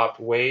 slopped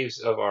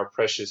waves of our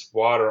precious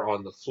water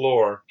on the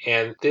floor,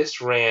 and this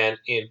ran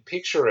in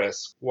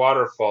picturesque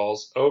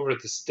waterfalls over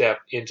the step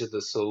into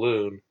the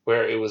saloon,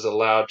 where it was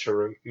allowed to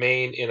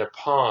remain in a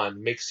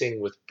pond mixing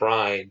with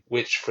brine,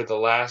 which for the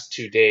last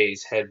 2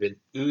 days had been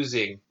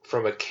oozing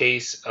from a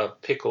case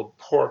of pickled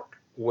pork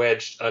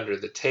wedged under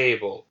the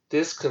table.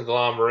 This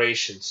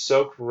conglomeration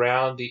soaked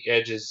round the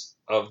edges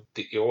of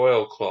the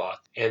oilcloth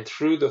and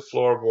through the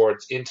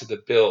floorboards into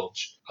the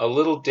bilge. A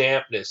little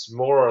dampness,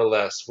 more or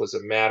less, was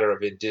a matter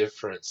of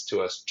indifference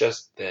to us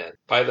just then.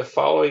 By the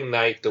following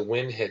night the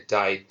wind had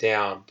died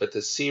down, but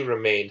the sea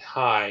remained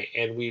high,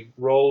 and we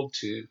rolled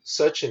to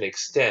such an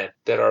extent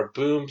that our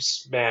boom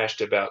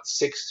smashed about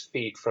 6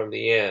 feet from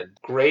the end.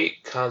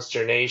 Great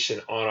consternation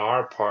on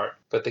our part,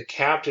 but the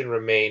captain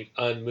remained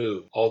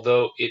unmoved,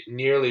 although it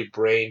nearly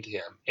brained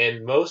him,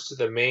 and most of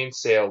the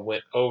mainsail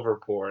went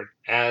overboard,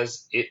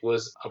 as it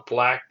was a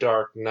black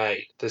dark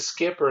night. The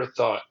skipper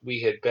thought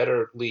we had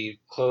better leave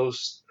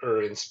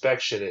closer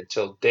inspection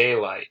until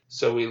daylight,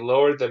 so we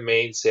lowered the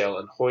mainsail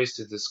and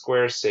hoisted the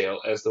square sail,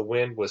 as the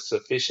wind was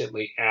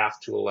sufficiently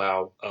aft to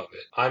allow of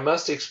it. I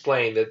must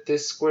explain that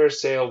this square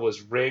sail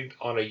was rigged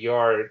on a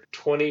yard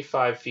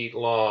 25 feet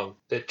long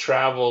that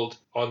traveled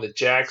on the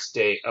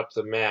jackstay up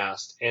the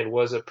mast, and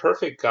was a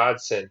perfect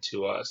godsend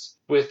to us.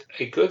 With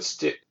a good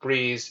stiff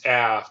breeze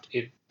aft,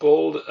 it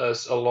bowled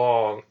us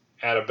along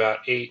at about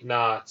 8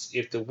 knots.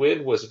 If the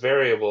wind was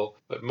variable,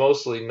 but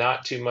mostly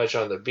not too much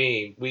on the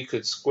beam, we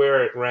could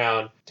square it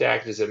round to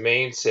act as a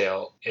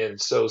mainsail, and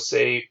so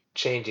save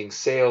changing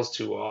sails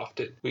too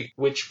often,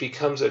 which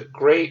becomes a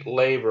great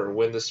labor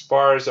when the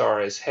spars are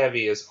as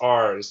heavy as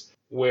ours,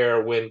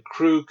 where when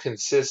crew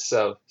consists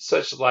of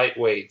such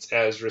lightweights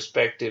as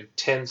respective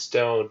 10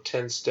 stone,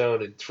 10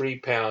 stone and 3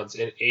 pounds,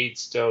 and 8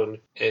 stone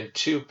and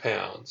 2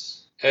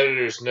 pounds.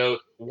 Editor's note: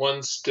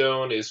 1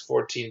 stone is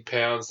 14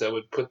 pounds. That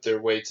would put their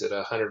weights at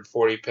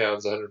 140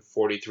 pounds,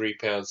 143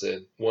 pounds,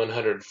 and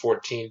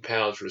 114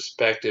 pounds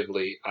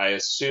respectively. I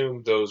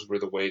assume those were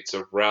the weights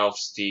of Ralph,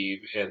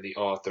 Steve, and the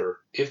author.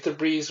 If the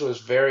breeze was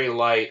very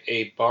light,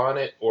 a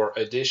bonnet or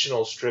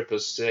additional strip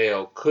of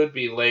sail could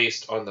be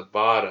laced on the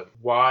bottom.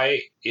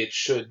 Why it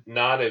should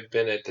not have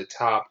been at the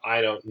top,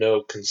 I don't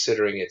know,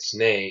 considering its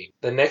name.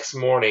 The next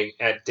morning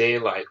at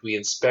daylight we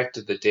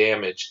inspected the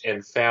damage,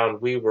 and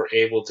found we were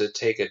able to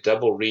take a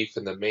double reef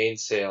in the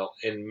mainsail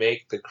and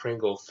make the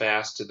cringle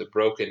fast to the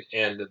broken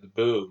end of the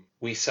boom.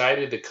 We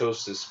sighted the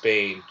coast of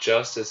Spain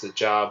just as the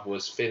job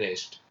was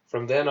finished.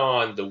 From then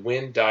on the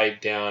wind died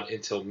down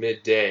until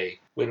midday,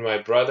 when my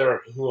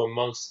brother, who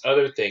amongst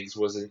other things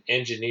was an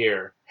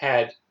engineer,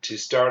 had to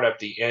start up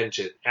the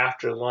engine.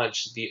 After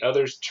lunch the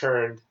others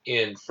turned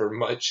in for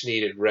much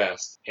needed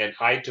rest, and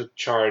I took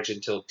charge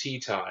until tea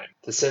time.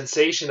 The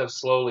sensation of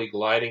slowly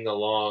gliding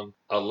along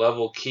a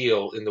level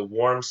keel in the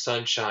warm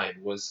sunshine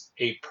was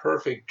a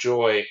perfect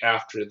joy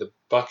after the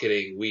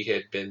bucketing we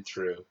had been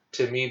through.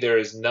 To me there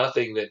is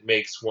nothing that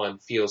makes one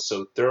feel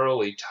so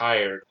thoroughly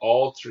tired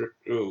all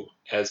through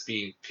as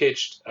being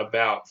pitched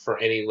about for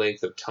any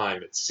length of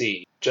time at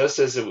sea. Just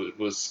as it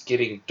was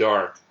getting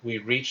dark, we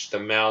reached the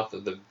mouth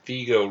of the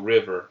Vigo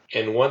River,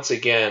 and once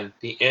again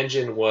the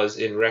engine was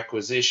in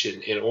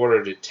requisition in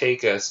order to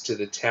take us to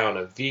the town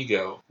of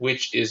Vigo,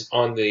 which is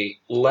on the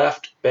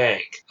left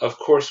bank. Of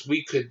course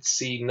we could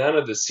see none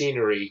of the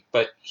scenery,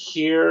 but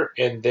here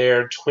and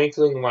there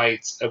twinkling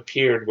lights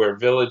appeared where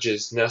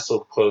villages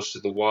nestled close to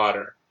the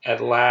water. At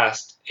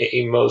last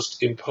a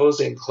most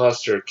imposing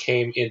cluster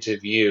came into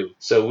view,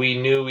 so we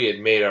knew we had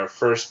made our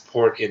first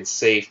port in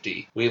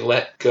safety. We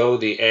let go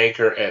the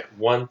anchor at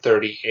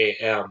 1:30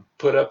 a.m.,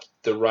 put up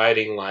the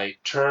riding light,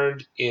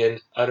 turned in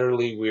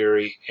utterly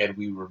weary, and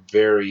we were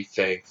very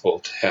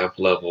thankful to have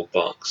level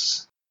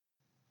bunks.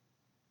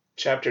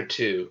 Chapter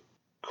 2.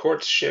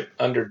 Courtship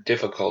under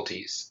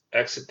difficulties.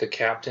 Exit the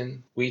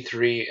captain, we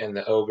three and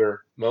the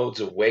ogre, modes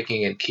of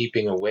waking and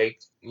keeping awake,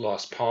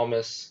 Las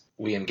Palmas,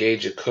 we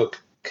engage a cook,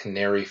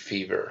 canary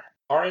fever.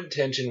 Our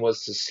intention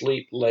was to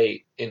sleep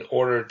late in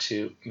order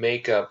to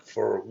make up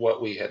for what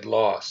we had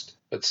lost,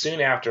 but soon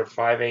after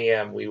 5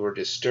 a.m. we were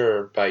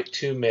disturbed by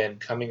 2 men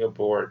coming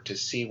aboard to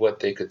see what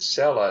they could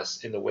sell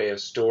us in the way of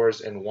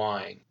stores and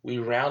wine. We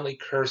roundly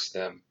cursed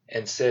them,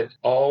 and said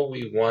all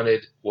we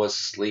wanted was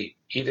sleep.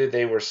 Either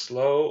they were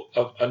slow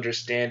of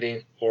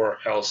understanding, or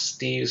else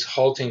Steve's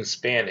halting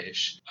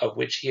Spanish, of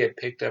which he had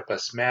picked up a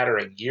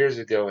smattering years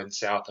ago in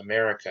South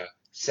America,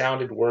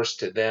 sounded worse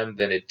to them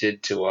than it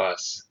did to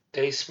us.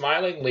 They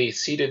smilingly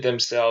seated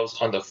themselves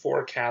on the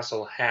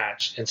forecastle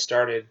hatch and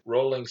started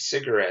rolling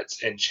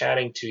cigarettes and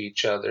chatting to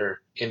each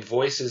other in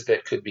voices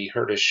that could be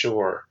heard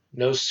ashore.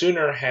 No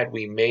sooner had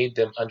we made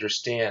them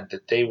understand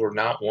that they were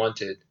not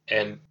wanted,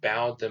 and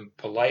bowed them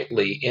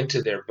politely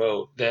into their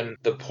boat, than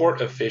the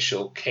port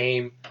official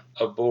came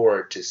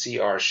aboard to see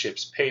our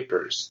ship's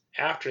papers.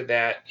 After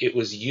that, it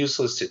was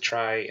useless to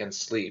try and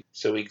sleep,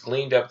 so we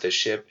cleaned up the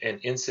ship and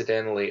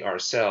incidentally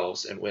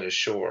ourselves and went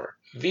ashore.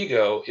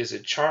 Vigo is a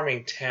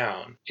charming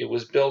town. It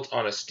was built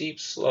on a steep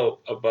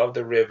slope above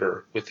the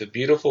river with a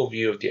beautiful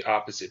view of the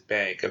opposite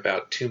bank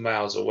about 2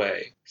 miles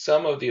away.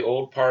 Some of the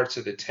old parts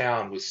of the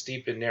town with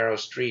steep and narrow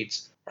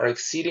streets are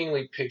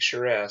exceedingly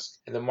picturesque,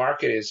 and the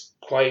market is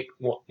quite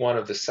one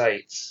of the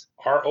sights.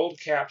 Our old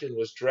captain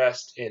was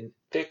dressed in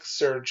thick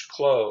serge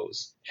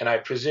clothes, and I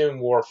presume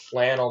wore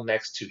flannel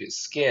next to his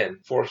skin,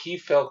 for he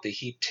felt the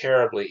heat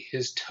terribly.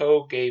 His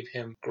toe gave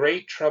him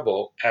great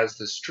trouble, as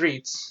the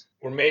streets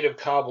were made of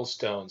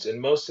cobblestones,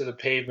 and most of the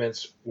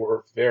pavements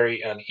were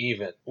very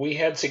uneven. We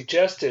had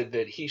suggested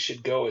that he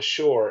should go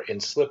ashore in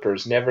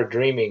slippers, never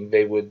dreaming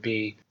they would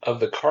be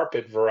of the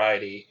carpet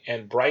variety,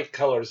 and bright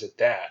colors at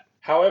that.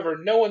 However,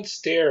 no one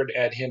stared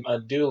at him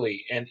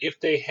unduly, and if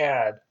they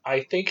had, I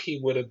think he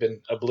would have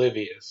been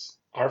oblivious.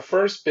 Our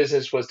first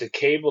business was to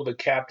cable the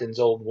captain's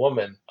old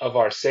woman of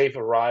our safe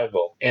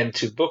arrival, and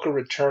to book a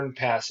return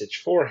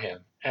passage for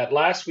him. At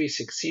last we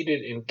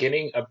succeeded in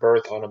getting a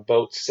berth on a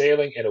boat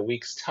sailing in a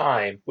week's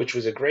time, which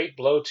was a great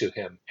blow to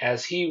him,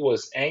 as he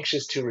was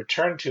anxious to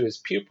return to his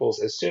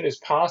pupils as soon as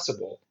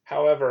possible.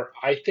 However,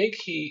 I think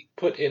he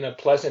put in a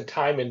pleasant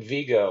time in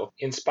Vigo,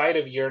 in spite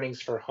of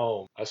yearnings for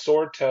home, a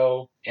sore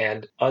toe,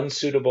 and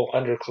unsuitable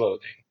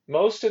underclothing.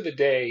 Most of the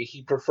day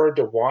he preferred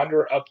to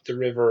wander up the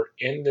river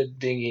in the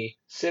dinghy,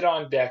 sit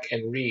on deck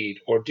and read,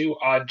 or do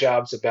odd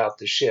jobs about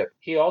the ship.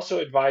 He also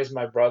advised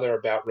my brother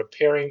about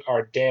repairing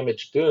our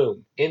damaged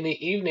boom. In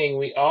the evening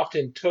we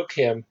often took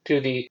him to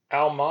the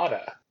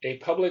Almada, a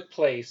public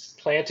place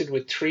planted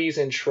with trees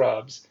and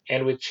shrubs,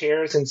 and with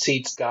chairs and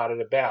seats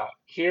dotted about.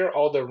 Here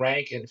all the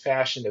rank and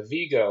fashion of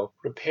Vigo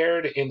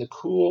repaired in the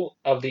cool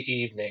of the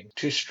evening,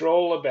 to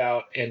stroll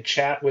about and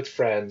chat with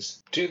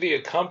friends, to the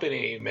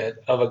accompaniment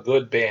of a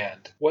good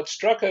band. What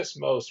struck us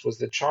most was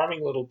the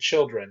charming little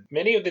children.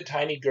 Many of the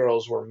tiny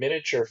girls were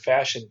miniature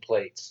fashion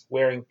plates,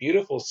 wearing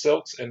beautiful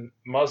silks and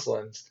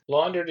muslins,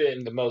 laundered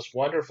in the most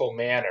wonderful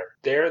manner.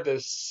 There the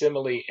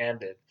simile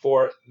ended,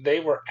 for they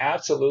were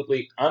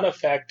absolutely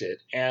unaffected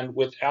and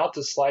without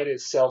the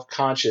slightest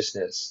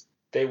self-consciousness.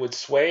 They would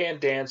sway and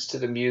dance to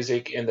the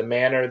music in the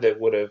manner that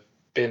would have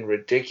been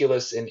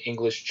ridiculous in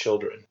English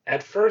children.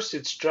 At first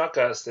it struck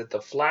us that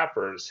the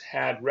flappers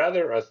had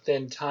rather a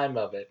thin time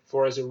of it,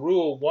 for as a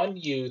rule one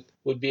youth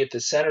would be at the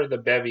center of the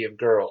bevy of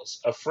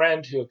girls. A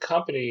friend who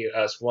accompanied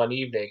us one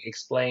evening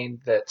explained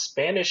that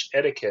Spanish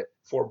etiquette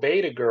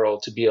forbade a girl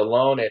to be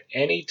alone at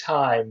any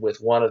time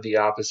with one of the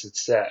opposite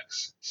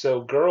sex.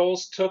 So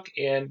girls took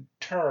in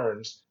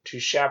turns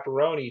to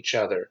chaperone each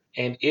other,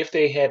 and if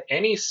they had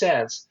any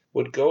sense,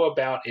 would go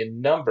about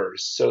in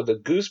numbers so the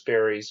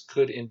gooseberries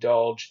could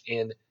indulge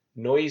in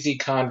noisy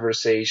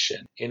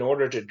conversation in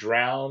order to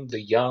drown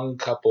the young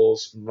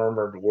couple's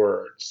murmured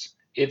words.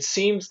 It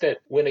seems that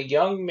when a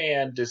young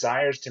man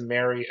desires to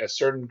marry a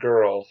certain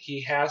girl,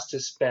 he has to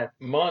spend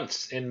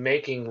months in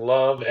making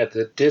love at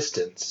the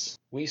distance.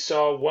 We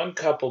saw one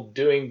couple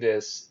doing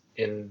this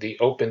in the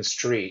open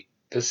street.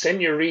 The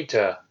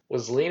senorita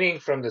was leaning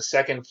from the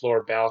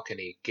second-floor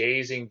balcony,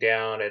 gazing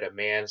down at a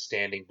man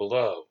standing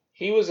below.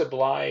 He was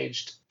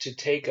obliged to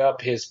take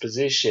up his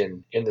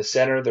position in the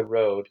center of the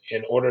road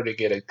in order to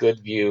get a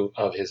good view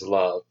of his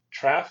love.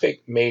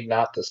 Traffic made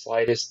not the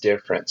slightest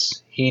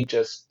difference. He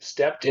just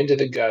stepped into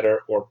the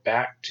gutter or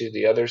back to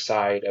the other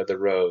side of the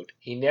road.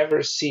 He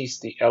never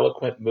ceased the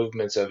eloquent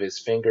movements of his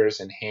fingers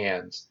and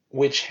hands,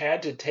 which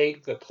had to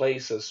take the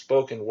place of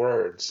spoken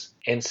words,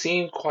 and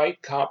seemed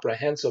quite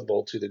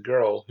comprehensible to the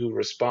girl, who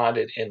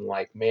responded in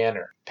like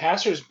manner.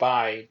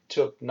 Passers-by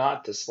took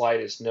not the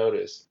slightest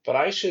notice, but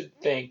I should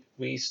think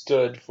we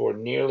stood for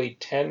nearly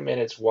 10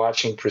 minutes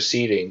watching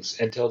proceedings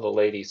until the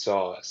lady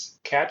saw us.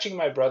 Catching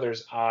my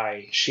brother's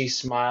eye, she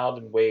smiled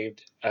and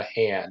waved a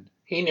hand.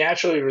 He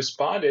naturally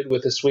responded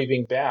with a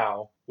sweeping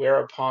bow,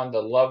 whereupon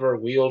the lover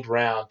wheeled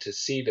round to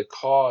see the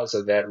cause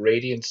of that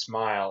radiant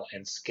smile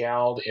and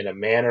scowled in a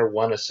manner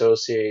one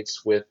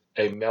associates with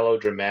a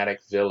melodramatic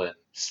villain.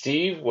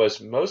 Steve was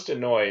most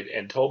annoyed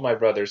and told my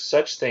brother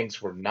such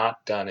things were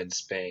not done in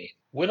Spain.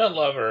 When a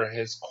lover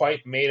has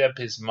quite made up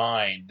his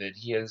mind that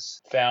he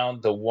has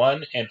found the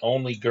one and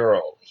only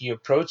girl, he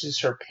approaches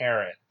her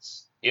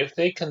parents. If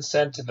they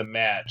consent to the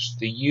match,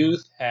 the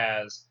youth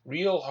has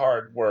real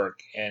hard work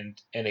and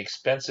an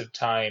expensive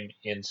time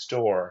in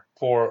store,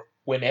 for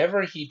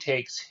whenever he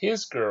takes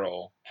his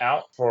girl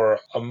out for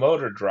a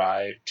motor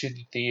drive to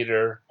the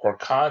theater or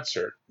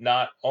concert,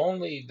 not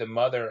only the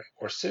mother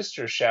or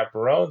sister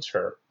chaperones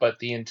her, but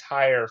the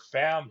entire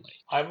family.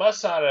 I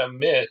must not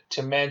omit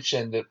to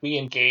mention that we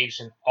engaged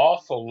an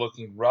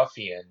awful-looking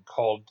ruffian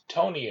called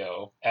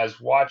Tonio as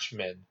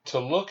watchman to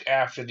look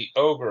after the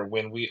ogre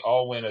when we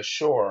all went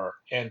ashore,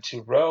 and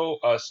to row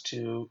us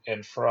to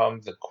and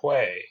from the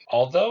quay.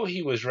 Although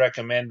he was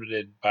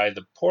recommended by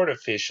the port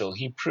official,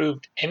 he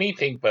proved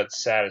anything but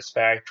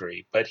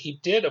satisfactory, but he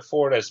did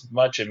afford afford us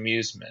much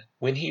amusement.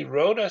 When he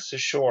rowed us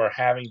ashore,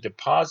 having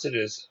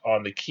deposited us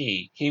on the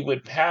quay, he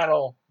would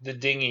paddle the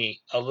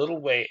dinghy a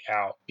little way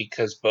out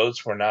because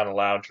boats were not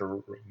allowed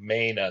to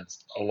remain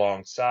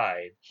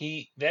alongside.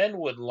 He then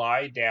would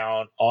lie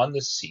down on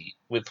the seat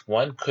with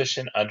one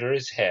cushion under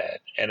his head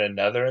and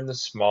another in the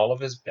small of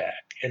his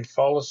back and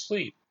fall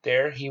asleep.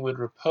 There he would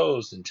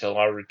repose until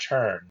our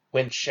return,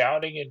 when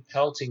shouting and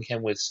pelting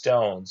him with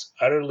stones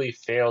utterly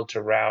failed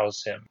to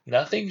rouse him.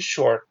 Nothing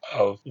short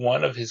of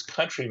one of his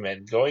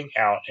countrymen going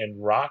out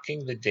and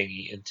rocking the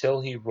dinghy until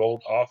he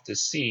rolled off the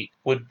seat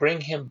would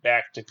bring him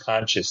back to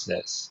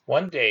consciousness.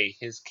 One day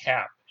his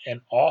cap, an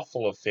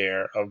awful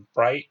affair of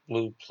bright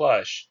blue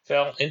plush,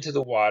 fell into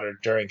the water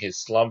during his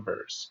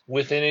slumbers.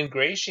 With an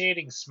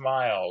ingratiating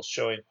smile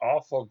showing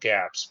awful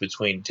gaps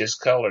between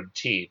discolored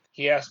teeth,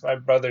 he asked my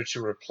brother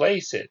to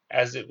replace it,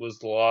 as it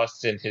was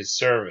lost in his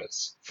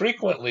service.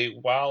 Frequently,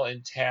 while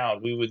in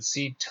town, we would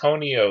see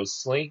Tonio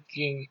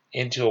slinking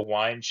into a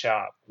wine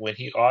shop when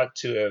he ought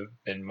to have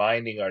been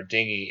minding our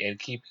dinghy and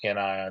keeping an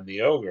eye on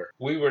the ogre.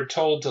 We were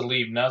told to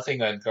leave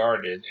nothing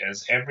unguarded,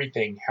 as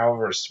everything,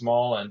 however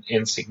small and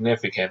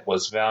insignificant,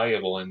 was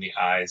valuable in the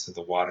eyes of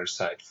the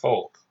waterside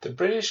folk. The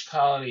British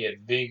colony at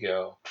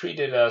Vigo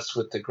treated us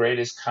with the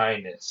greatest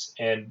kindness,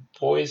 and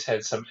boys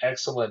had some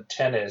excellent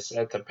tennis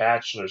at the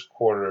bachelors'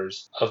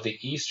 quarters of the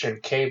Eastern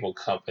Cable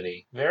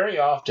Company. Very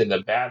often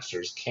the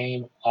bachelors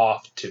came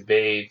off to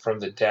bathe from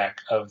the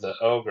deck of the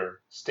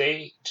ogre,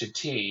 stay to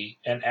tea,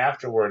 and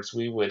afterwards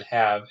we would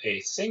have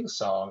a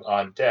sing-song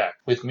on deck,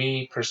 with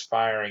me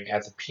perspiring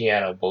at the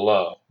piano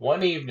below.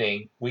 One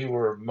evening we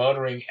were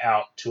motoring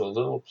out to a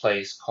little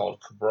place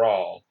called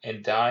Cabral,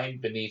 and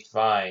dined beneath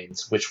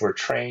vines which were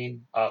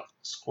trained up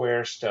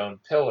square stone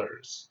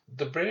pillars.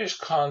 The British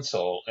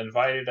consul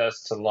invited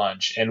us to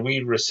lunch, and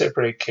we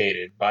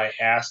reciprocated by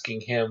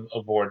asking him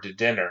aboard to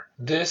dinner.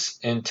 This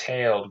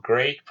entailed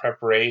great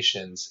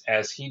preparations,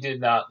 as he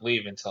did not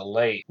leave until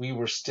late. We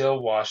were still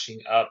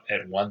washing up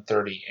at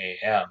 1:30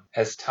 a.m.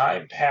 As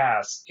time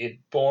passed, it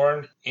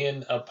borne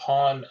in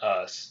upon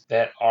us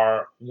that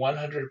our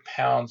 100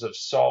 pounds of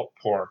salt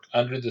pork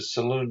under the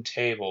saloon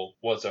table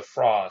was a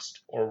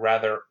frost, or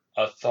rather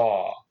a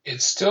thaw.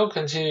 It still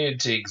continued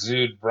to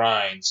exude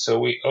brine, so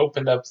we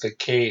opened up the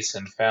case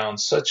and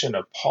found such an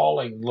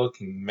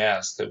appalling-looking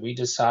mess that we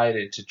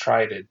decided to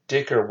try to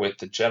dicker with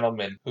the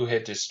gentlemen who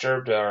had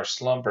disturbed our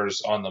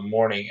slumbers on the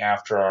morning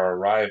after our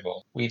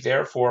arrival. We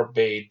therefore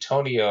bade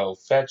Tonio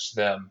fetch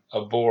them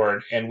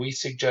aboard, and we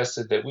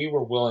suggested that we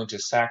were willing to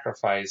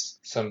sacrifice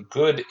some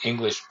good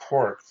English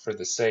pork for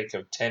the sake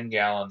of 10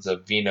 gallons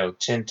of vino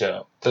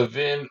tinto, the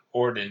vin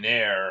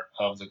ordinaire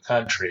of the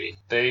country.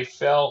 They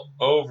fell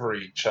over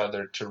each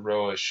other to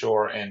row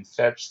ashore and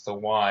fetch the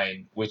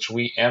wine, which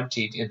we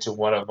emptied into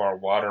one of our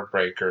water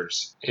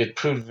breakers. It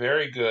proved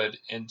very good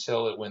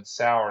until it went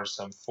sour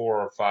some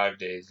 4 or 5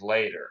 days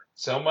later.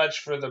 So much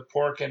for the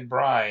pork and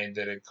brine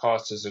that it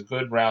cost us a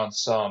good round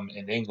sum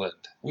in England.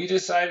 We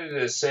decided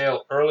to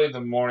sail early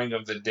the morning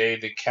of the day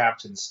the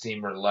captain's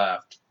steamer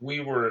left.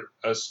 We were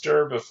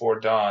astir before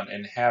dawn,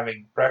 and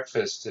having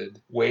breakfasted,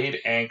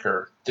 weighed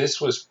anchor.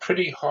 This was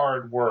pretty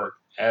hard work,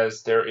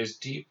 as there is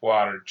deep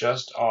water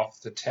just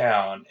off the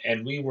town,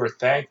 and we were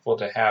thankful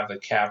to have the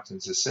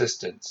captain's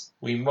assistance.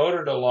 We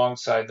motored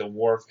alongside the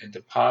wharf and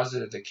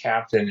deposited the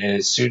captain and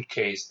his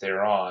suitcase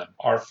thereon.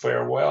 Our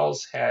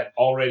farewells had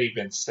already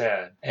been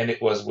said, and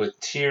it was with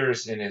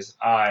tears in his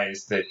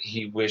eyes that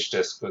he wished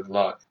us good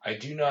luck. I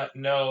do not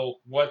know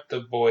what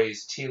the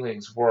boys'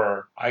 feelings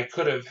were. I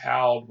could have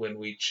howled when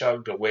we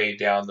chugged away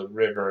down the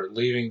river,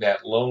 leaving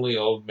that lonely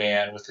old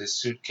man with his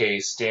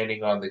suitcase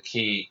standing on the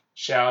quay,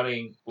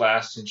 shouting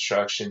last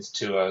instructions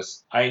to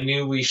us. I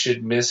knew we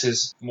should miss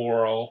his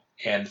moral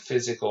and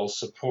physical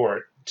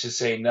support, to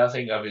say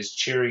nothing of his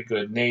cheery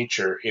good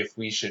nature, if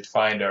we should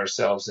find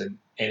ourselves in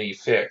any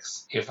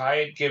fix. If I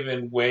had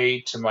given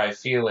way to my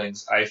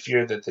feelings, I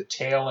fear that the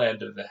tail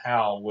end of the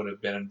howl would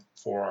have been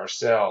for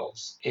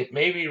ourselves. It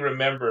may be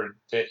remembered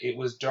that it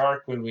was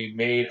dark when we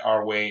made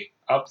our way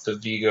up the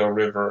Vigo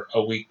River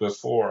a week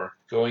before.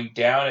 Going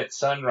down at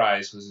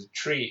sunrise was a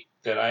treat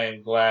that I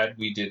am glad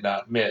we did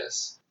not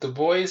miss. The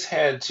boys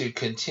had to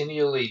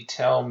continually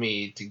tell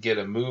me to get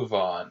a move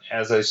on,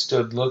 as I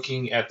stood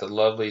looking at the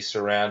lovely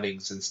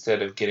surroundings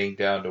instead of getting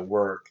down to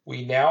work.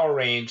 We now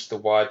arranged the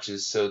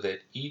watches so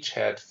that each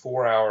had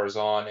 4 hours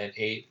on and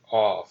 8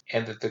 off,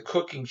 and that the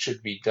cooking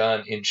should be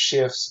done in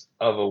shifts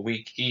of a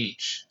week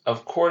each.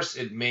 Of course,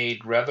 it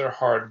made rather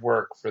hard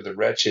work for the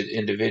wretched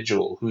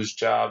individual whose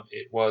job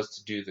it was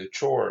to do the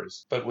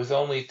chores, but with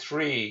only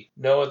 3,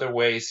 no other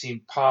way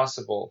seemed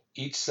possible.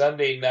 Each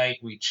Sunday night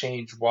we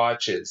changed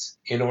watches,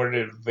 in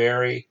order to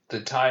vary the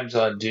times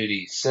on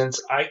duty.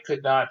 Since I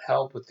could not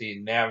help with the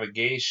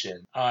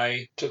navigation,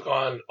 I took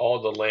on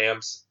all the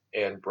lamps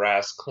and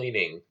brass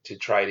cleaning to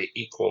try to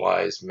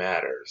equalize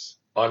matters.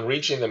 On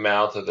reaching the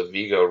mouth of the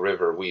Vigo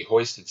River, we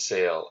hoisted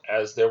sail.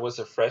 As there was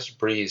a fresh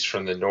breeze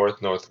from the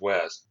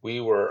north-northwest, we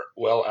were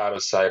well out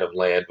of sight of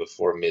land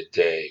before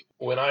midday.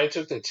 When I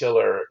took the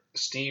tiller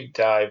Steve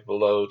dived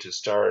below to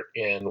start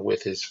in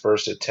with his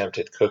first attempt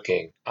at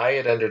cooking. I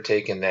had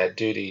undertaken that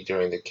duty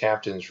during the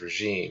captain's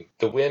regime.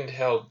 The wind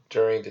held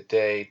during the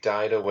day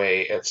died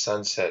away at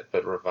sunset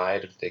but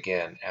revived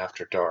again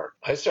after dark.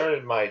 I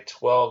started my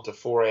 12 to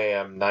 4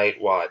 a.m.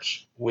 night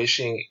watch,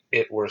 wishing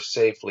it were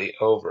safely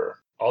over.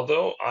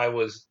 Although I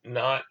was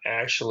not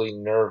actually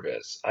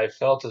nervous, I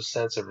felt a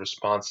sense of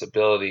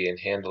responsibility in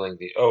handling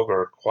the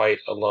ogre quite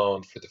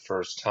alone for the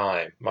first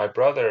time. My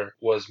brother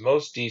was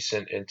most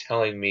decent in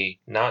telling me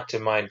not to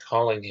mind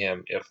calling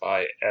him if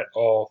I at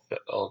all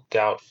felt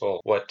doubtful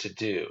what to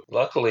do.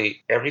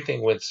 Luckily,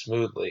 everything went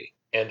smoothly,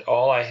 and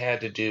all I had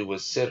to do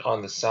was sit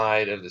on the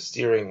side of the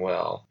steering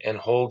wheel and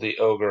hold the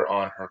ogre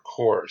on her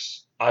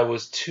course. I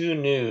was too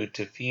new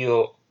to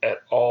feel at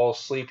all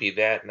sleepy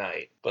that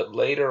night, but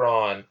later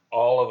on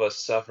all of us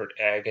suffered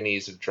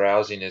agonies of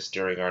drowsiness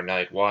during our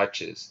night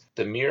watches.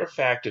 The mere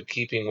fact of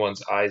keeping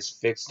one's eyes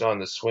fixed on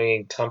the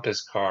swinging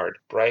compass card,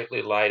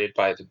 brightly lighted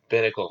by the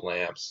binnacle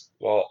lamps,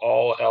 while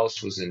all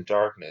else was in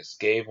darkness,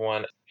 gave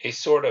one a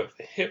sort of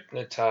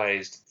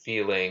hypnotized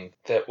feeling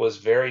that was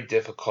very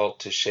difficult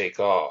to shake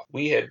off.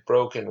 We had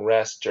broken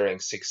rest during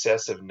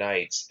successive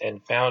nights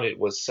and found it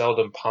was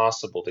seldom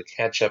possible to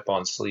catch up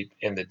on sleep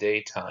in the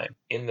daytime.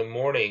 In the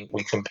morning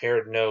we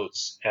compared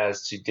notes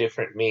as to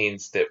different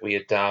means that we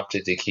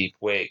adopted to keep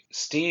awake.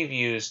 Steve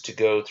used to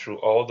go through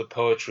all the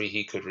poetry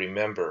he could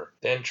remember,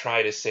 then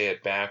try to say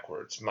it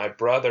backwards. My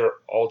brother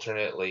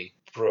alternately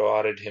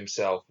prodded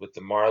himself with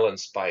the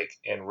marlinspike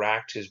and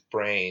racked his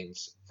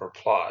brains for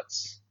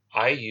plots.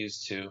 I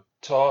used to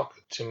talk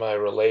to my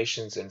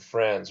relations and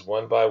friends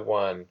one by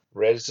one,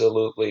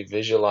 resolutely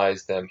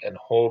visualize them, and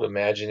hold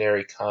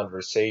imaginary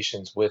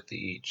conversations with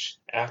each.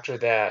 After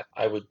that,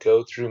 I would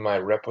go through my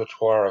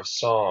repertoire of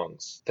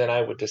songs. Then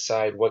I would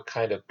decide what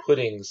kind of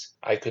puddings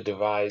I could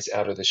devise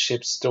out of the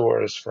ship's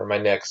stores for my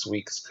next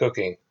week's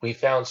cooking. We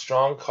found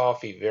strong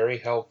coffee very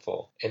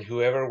helpful, and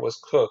whoever was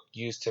cook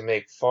used to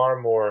make far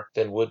more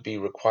than would be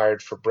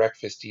required for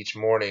breakfast each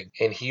morning,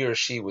 and he or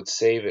she would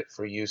save it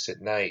for use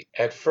at night.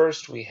 At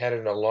first we had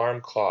an alarm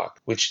clock,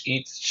 which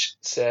each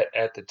set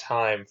at the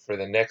time for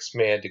the next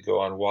man to go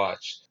on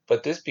watch,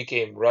 but this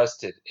became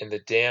rusted in the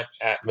damp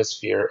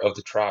atmosphere of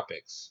the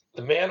tropics.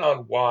 The man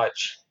on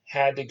watch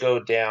had to go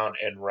down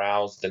and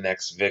rouse the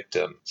next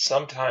victim.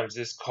 Sometimes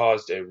this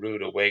caused a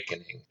rude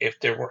awakening. If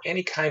there were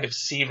any kind of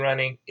sea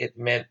running, it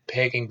meant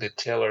pegging the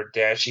tiller,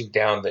 dashing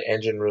down the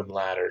engine room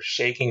ladder,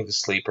 shaking the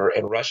sleeper,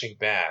 and rushing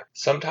back.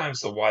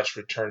 Sometimes the watch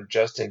returned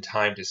just in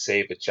time to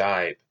save a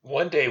jibe.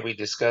 One day we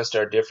discussed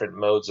our different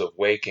modes of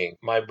waking.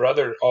 My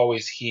brother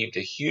always heaved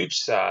a huge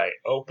sigh,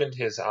 opened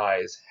his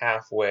eyes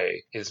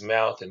halfway, his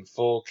mouth in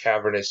full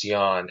cavernous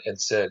yawn, and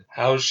said,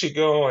 "How's she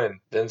going?"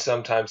 Then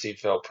sometimes he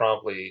fell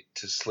promptly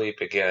to sleep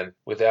again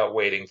without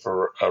waiting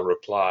for a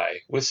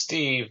reply. With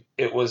Steve,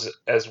 it was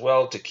as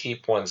well to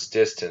keep one's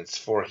distance,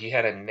 for he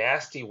had a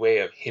nasty way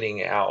of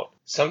hitting out.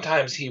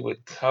 Sometimes he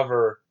would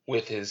cover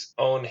with his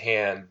own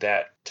hand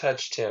that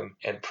touched him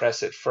and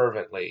press it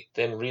fervently,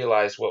 then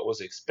realize what was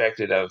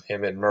expected of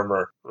him and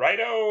murmur,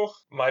 "Righto!"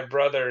 My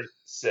brother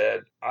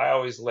said I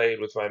always laid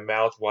with my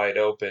mouth wide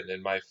open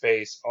and my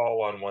face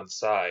all on one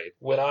side.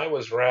 When I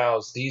was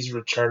roused, these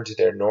returned to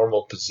their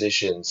normal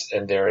positions,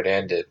 and there it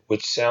ended,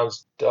 which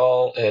sounds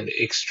dull and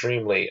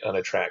extremely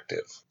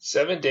unattractive.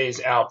 7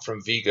 days out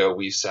from Vigo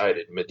we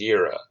sighted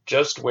Madeira,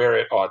 just where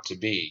it ought to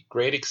be.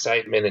 Great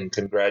excitement and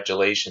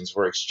congratulations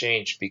were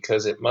exchanged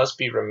because it must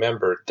be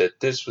remembered that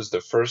this was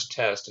the first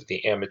test of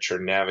the amateur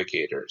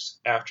navigators.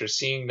 After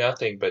seeing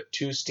nothing but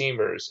 2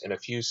 steamers and a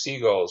few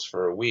seagulls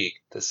for a week,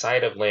 the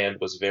sight of land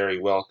was very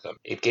welcome.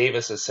 It gave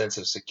us a sense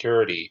of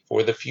security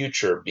for the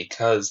future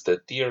because the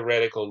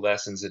theoretical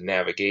lessons in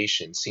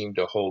navigation seemed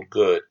to hold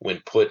good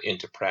when put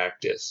into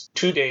practice.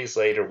 2 days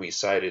later we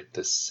sighted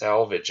the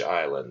Salvage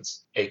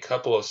Islands, a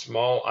couple of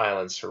small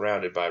islands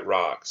surrounded by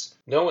rocks.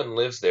 No one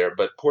lives there,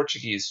 but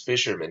Portuguese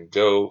fishermen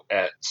go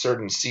at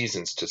certain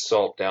seasons to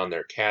salt down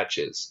their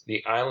catches.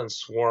 The islands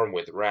swarm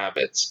with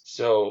rabbits,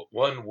 so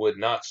one would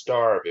not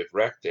starve if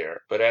wrecked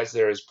there, but as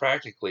there is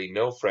practically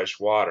no fresh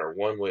water,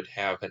 one would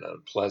have an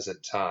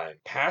unpleasant time.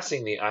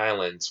 Passing the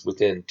islands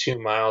within 2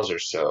 miles or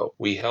so,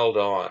 we held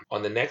on.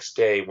 On the next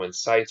day, when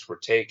sights were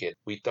taken,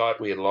 we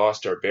thought we had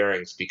lost our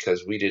bearings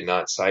because we did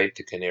not sight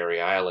the Canary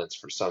Islands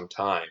for some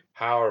time.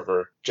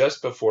 However,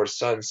 just before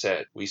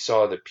sunset, we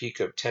saw the peak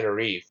of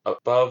Tenerife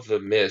above the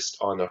mist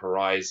on the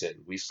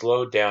horizon. We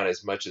slowed down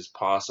as much as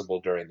possible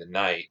during the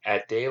night.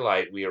 At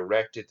daylight, we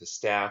erected the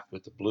staff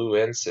with the blue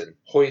ensign,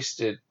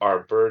 hoisted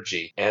our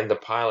burgee and the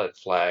pilot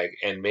flag,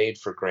 and made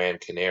for Gran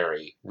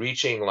Canary,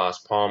 reaching Las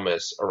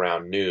Palmas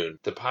around noon.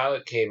 The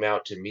pilot came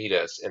out to meet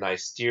us, and I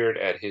steered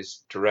at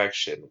his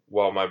direction,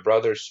 while my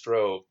brother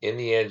strove in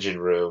the engine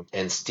room,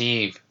 and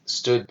Steve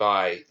stood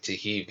by to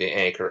heave the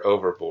anchor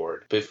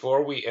overboard.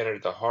 Before we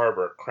entered the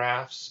harbor,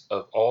 crafts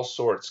of all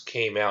sorts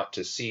came out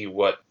to see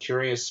what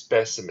curious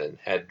specimen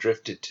had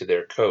drifted to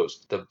their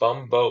coast. The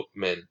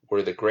bumboatmen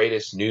were the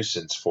greatest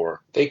nuisance,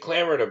 for they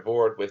clambered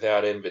aboard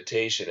without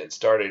invitation and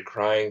started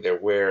crying their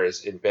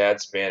wares in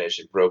bad Spanish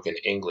and broken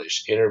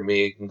English,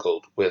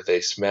 intermingled with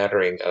a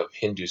smattering of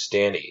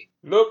Hindustani.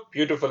 "Look,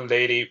 beautiful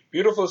lady,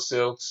 beautiful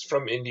silks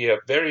from India,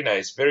 very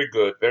nice, very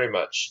good, very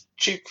much.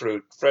 Cheap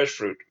fruit, fresh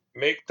fruit,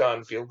 make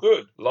Don feel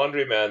good.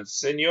 Laundryman,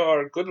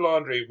 senor, good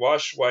laundry,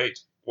 wash white,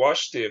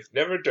 wash stiff,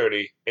 never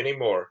dirty any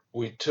more."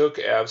 We took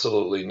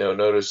absolutely no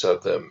notice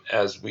of them,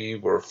 as we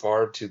were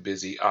far too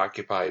busy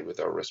occupied with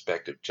our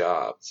respective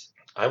jobs.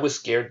 I was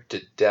scared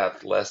to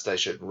death lest I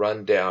should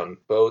run down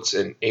boats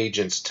and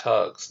agents'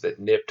 tugs that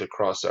nipped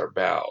across our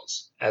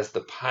bows. As the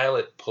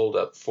pilot pulled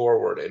up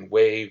forward and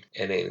waved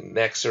an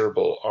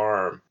inexorable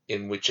arm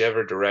in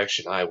whichever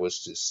direction I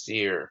was to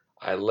steer,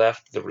 I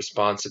left the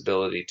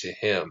responsibility to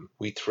him.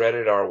 We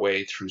threaded our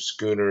way through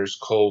schooners,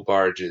 coal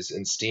barges,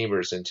 and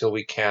steamers until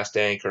we cast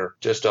anchor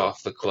just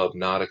off the Club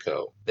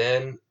Nautico.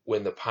 Then,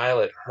 when the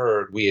pilot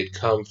heard we had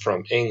come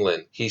from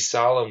England, he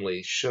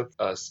solemnly shook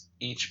us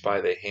each by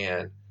the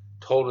hand,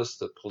 told us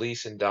the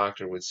police and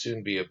doctor would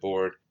soon be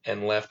aboard,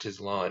 and left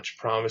his launch,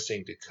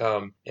 promising to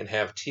come and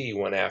have tea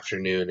one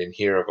afternoon and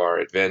hear of our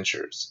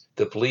adventures.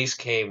 The police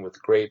came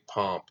with great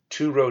pomp,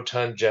 two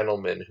rotund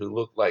gentlemen who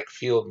looked like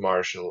field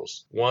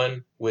marshals,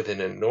 one with an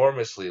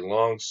enormously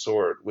long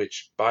sword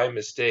which, by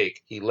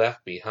mistake, he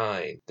left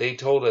behind. They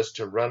told us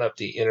to run up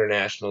the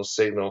international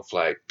signal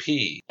flag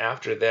P.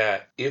 After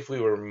that, if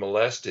we were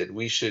molested,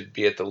 we should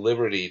be at the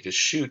liberty to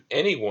shoot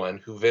anyone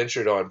who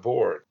ventured on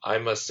board. I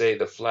must say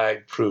the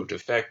flag proved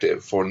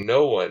effective, for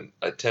no one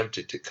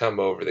attempted to come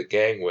over the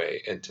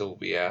gangway until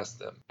we asked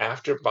them.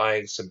 After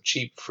buying some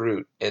cheap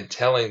fruit and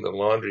telling the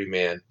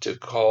laundryman to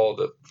call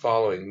the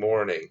following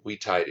morning, we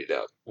tidied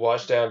up,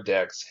 washed down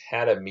decks,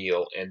 had a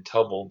meal, and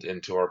tumbled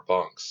into our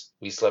bunks.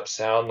 We slept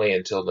soundly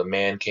until the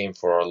man came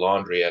for our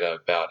laundry at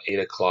about 8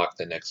 o'clock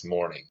the next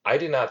morning. I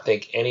do not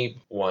think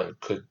anyone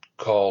could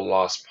call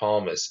Las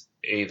Palmas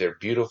either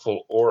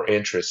beautiful or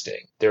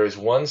interesting. There is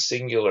one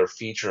singular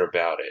feature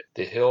about it,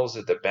 the hills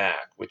at the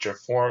back, which are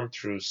formed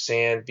through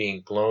sand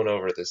being blown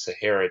over the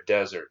Sahara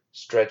Desert,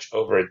 stretch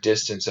over a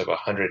distance of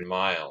 100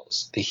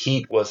 miles. The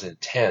heat was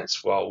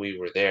intense while we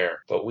were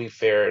there, but we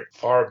fared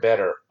far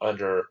better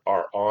under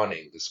our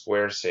awning, the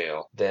square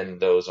sail, than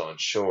those on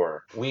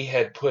shore. We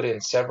had put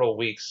in several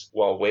weeks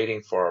while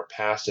waiting for our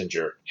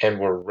passenger, and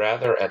were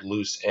rather at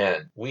loose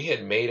end. We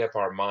had made up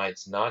our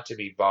minds not to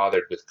be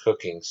bothered with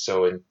cooking,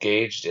 so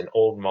engaged an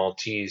old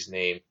Maltese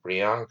named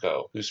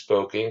Bianco, who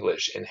spoke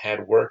English and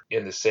had worked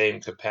in the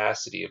same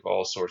capacity of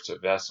all sorts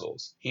of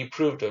vessels. He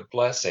proved a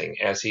blessing,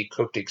 as he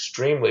cooked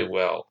extremely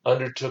well,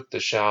 undertook the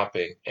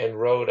shopping, and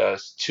rowed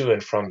us to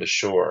and from the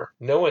shore.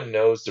 No one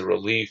knows the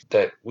relief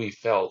that we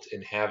felt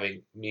in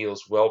having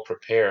meals well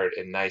prepared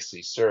and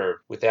nicely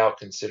served, without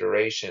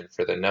consideration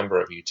for the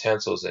number of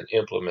utensils and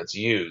implements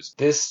used.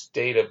 This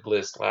state of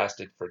bliss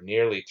lasted for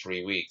nearly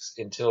 3 weeks,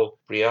 until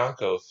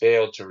Bianco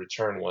failed to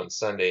return one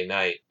Sunday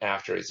night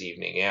after his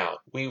evening out.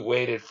 We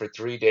waited for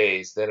 3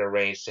 days, then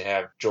arranged to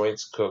have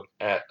joints cooked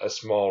at a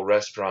small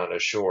restaurant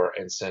ashore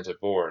and sent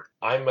aboard.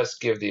 I must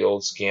give the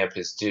old scamp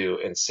his due,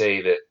 and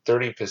say that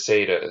 30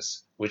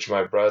 pesetas, which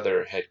my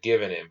brother had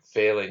given him,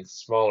 failing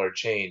smaller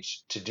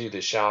change to do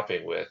the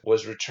shopping with,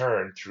 was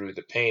returned through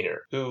the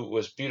painter, who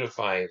was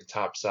beautifying the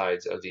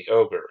topsides of the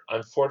Ogre.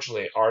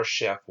 Unfortunately, our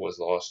chef was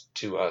lost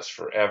to us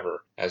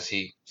forever, as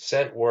he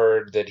sent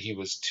word that he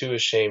was too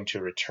ashamed to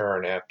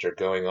return after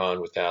going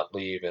on without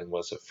leave, and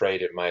was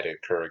afraid it might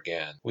occur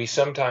again. We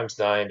sometimes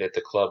dined at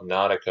the Club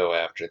Nautico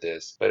after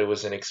this, but it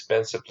was an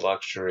expensive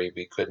luxury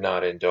we could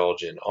not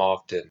indulge in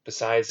often.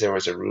 Besides, there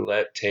was a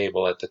roulette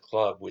table at the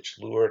club which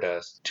lured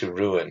us to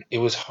ruin. It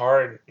was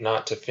hard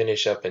not to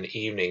finish up an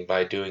evening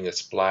by doing a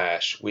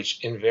splash,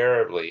 which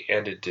invariably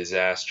ended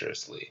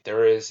disastrously.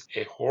 There is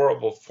a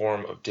horrible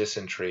form of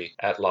dysentery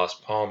at Las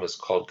Palmas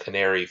called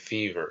canary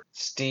fever.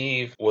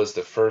 Steve was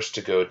the first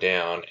to go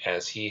down,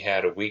 as he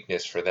had a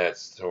weakness for that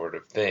sort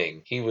of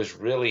thing. He was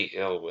really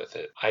ill with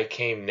it. I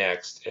came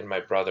next, and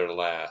my brother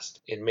last.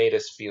 It made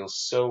us feel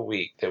so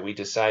weak that we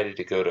decided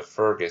to go to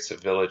Fergus, a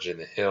village in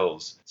the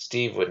hills.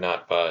 Steve would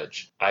not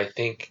budge. I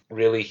think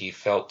really he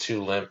felt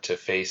too limp to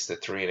face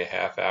the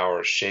 3.5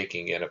 hours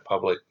shaking in a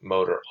public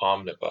motor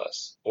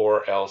omnibus,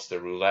 or else the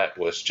roulette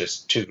was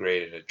just too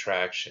great an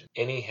attraction.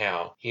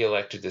 Anyhow, he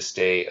elected to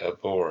stay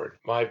aboard.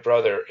 My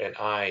brother and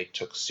I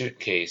took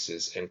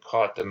suitcases and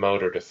caught the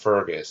motor to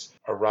Fergus,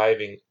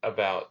 arriving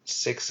about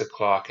 6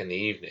 o'clock in the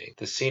evening.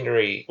 The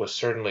scenery was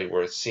certainly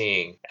worth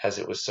seeing, as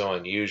it was so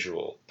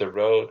unusual. The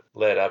road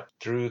led up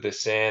through the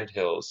sand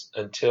hills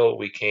until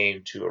we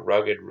came to a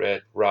rugged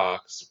red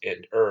rocks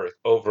and earth,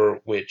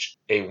 over which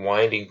a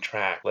winding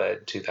track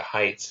led to the to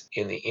heights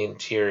in the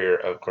interior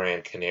of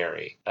Gran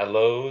Canaria.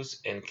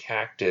 Aloes and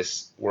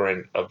cactus were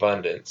in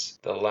abundance,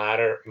 the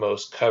latter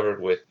most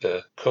covered with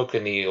the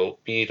cochineal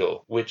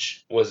beetle,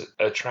 which was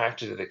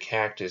attracted to the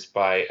cactus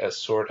by a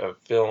sort of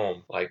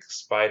film like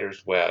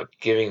spider's web,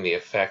 giving the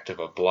effect of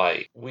a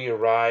blight. We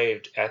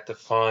arrived at the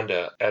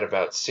fonda at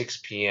about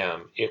 6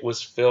 p.m. It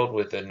was filled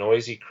with a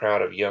noisy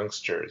crowd of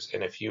youngsters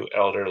and a few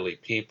elderly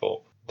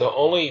people. The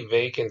only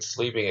vacant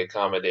sleeping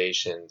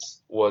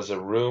accommodations was a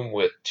room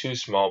with 2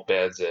 small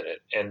beds in it,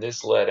 and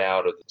this led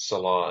out of the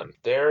salon.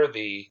 There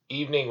the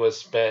evening was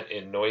spent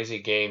in noisy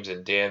games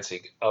and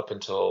dancing up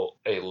until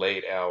a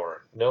late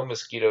hour. No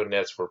mosquito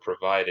nets were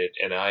provided,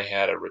 and I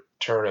had a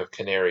return of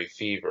canary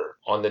fever.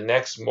 On the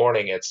next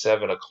morning at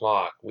 7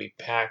 o'clock, we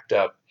packed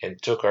up and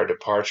took our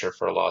departure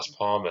for Las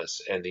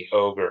Palmas and the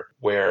Ogre,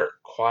 where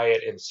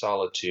quiet and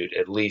solitude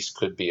at least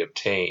could be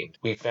obtained.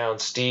 We found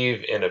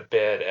Steve in a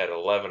bed at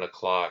 11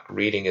 o'clock,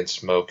 reading and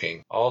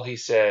smoking. All he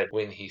said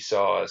when he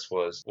saw us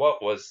was,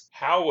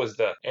 how was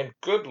the, and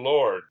good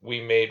Lord,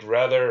 we made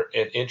rather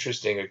an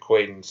interesting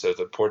acquaintance of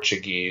the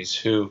Portuguese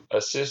who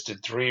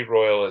assisted 3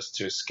 royalists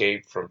to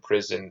escape from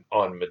prison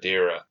on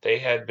Madeira. They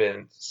had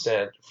been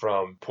sent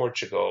from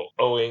Portugal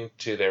owing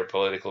to their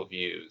political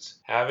views.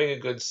 Having a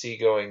good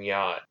seagoing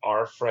yacht,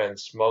 our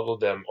friends smuggled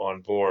them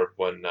on board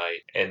one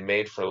night and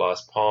made for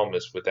Las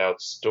Palmas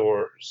without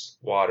stores,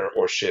 water,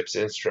 or ship's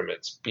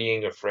instruments,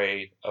 being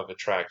afraid of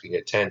attracting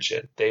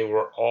attention. They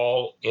were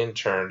all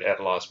interned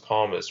at Las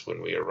Palmas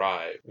when we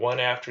arrived. One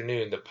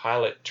afternoon, the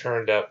pilot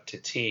turned up to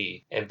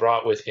tea and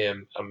brought with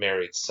him a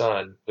married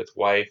son with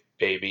wife,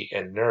 baby,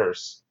 and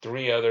nurse,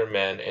 3 other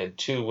men and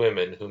 2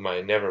 women whom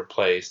I never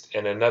placed,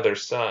 and another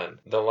son.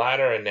 The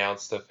latter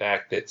announced the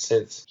fact that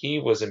since he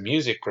was a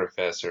music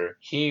professor,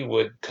 he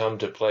would come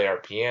to play our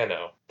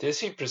piano. This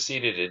he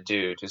proceeded to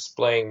do,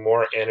 displaying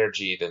more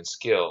energy than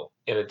skill.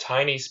 In a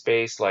tiny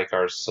space like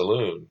our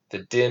saloon, the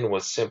din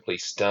was simply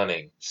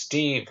stunning.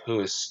 Steve, who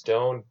is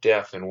stone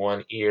deaf in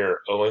one ear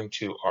owing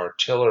to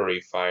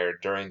artillery fire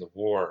during the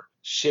war,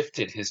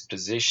 shifted his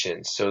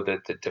position so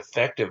that the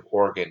defective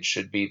organ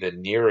should be the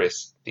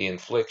nearest the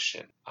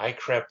infliction. I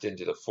crept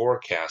into the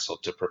forecastle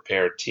to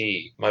prepare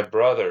tea. My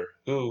brother,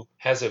 who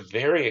has a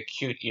very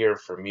acute ear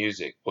for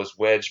music, was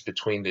wedged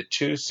between the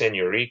 2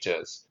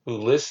 senoritas, who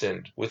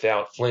listened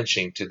without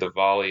flinching to the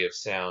volley of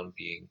sound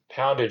being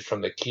pounded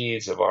from the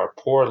keys of our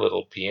poor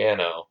little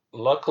piano.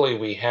 Luckily,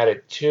 we had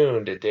it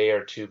tuned a day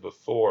or 2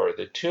 before.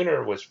 The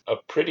tuner was a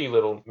pretty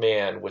little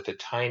man with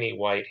tiny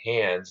white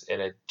hands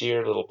and a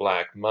dear little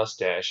black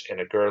mustache and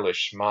a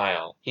girlish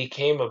smile. He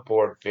came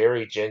aboard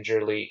very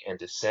gingerly and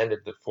descended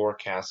the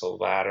forecastle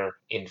ladder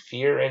in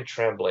fear and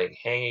trembling,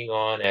 hanging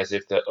on as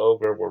if the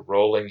Ogre were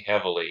rolling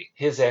heavily.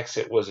 His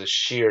exit was a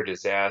sheer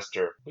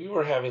disaster. We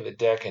were having the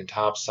deck and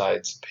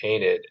topsides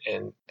painted,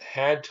 and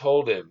had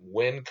told him,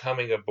 when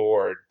coming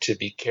aboard, to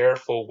be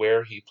careful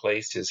where he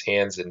placed his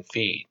hands and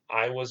feet.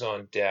 I was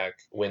on deck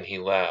when he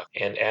left,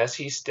 and as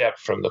he stepped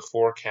from the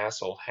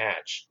forecastle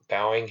hatch,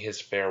 bowing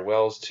his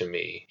farewells to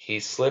me,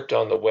 he slipped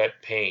on the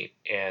wet paint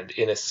and,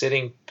 in a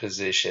sitting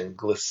position,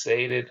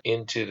 glissaded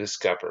into the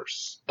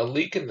scuppers. A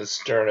leak in the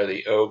stern of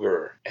the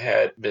Ogre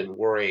had been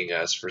worrying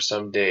us for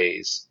some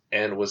days,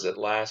 and was at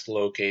last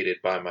located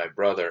by my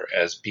brother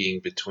as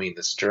being between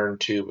the stern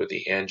tube of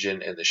the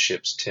engine and the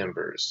ship's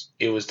timbers.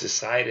 It was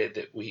decided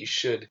that we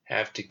should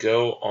have to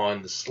go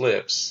on the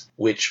slips,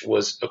 which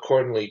was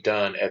accordingly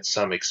done at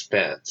some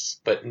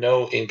expense, but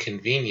no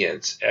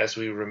inconvenience, as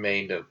we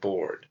remained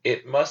aboard.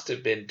 It must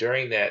have been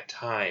during that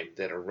time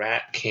that a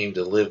rat came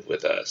to live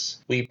with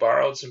us. We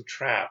borrowed some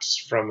traps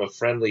from a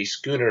friendly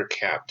schooner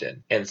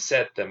captain, and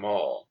set them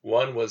all.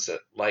 One was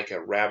like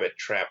a rabbit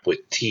trap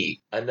with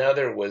teeth.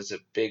 Another was a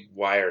big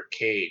wire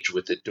cage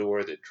with a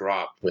door that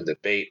dropped when the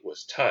bait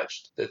was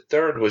touched. The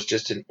third was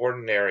just an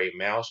ordinary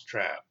mouse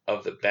trap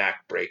of the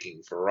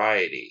back-breaking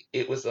variety.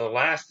 It was the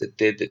last that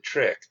did the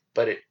trick,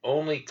 but it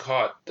only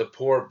caught the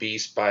poor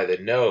beast by the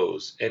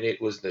nose, and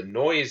it was the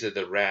noise of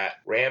the rat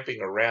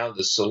ramping around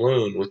the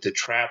saloon with the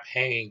trap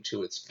hanging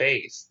to its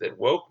face that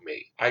woke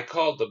me. I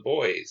called the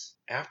boys.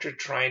 After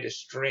trying to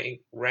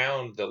string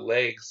round the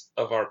legs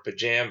of our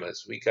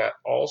pajamas, we got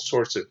all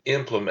sorts of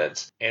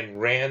implements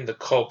and ran the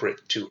culprit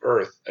to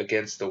earth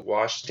against the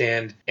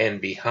washstand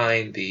and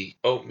behind the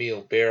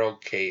oatmeal barrel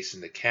case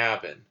in the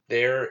cabin.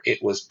 There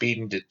it was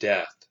beaten to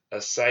death, a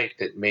sight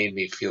that made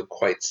me feel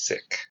quite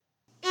sick.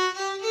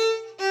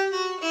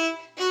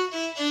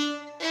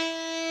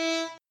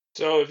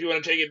 So if you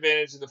want to take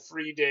advantage of the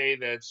free day,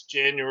 that's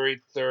January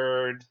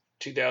 3rd,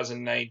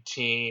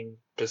 2019,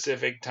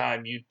 Pacific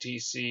time,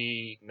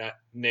 UTC,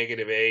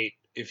 -8.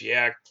 If you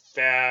act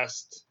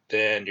fast,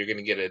 then you're going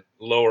to get a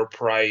lower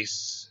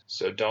price,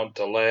 so don't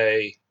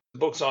delay. The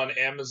book's on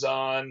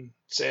Amazon,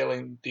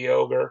 Sailing the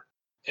Ogre.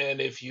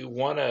 And if you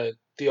want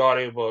the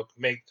audiobook,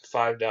 make the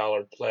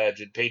 $5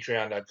 pledge at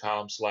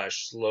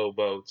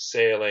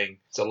patreon.com/slowboatsailing.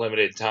 It's a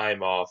limited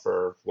time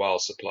offer while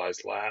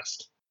supplies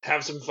last.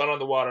 Have some fun on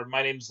the water.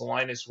 My name's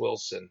Linus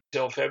Wilson.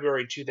 Till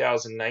February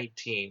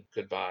 2019,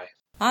 goodbye.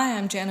 Hi,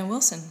 I'm Jana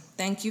Wilson.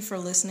 Thank you for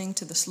listening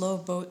to the Slow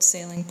Boat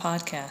Sailing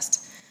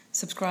Podcast.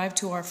 Subscribe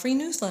to our free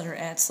newsletter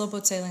at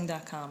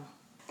slowboatsailing.com.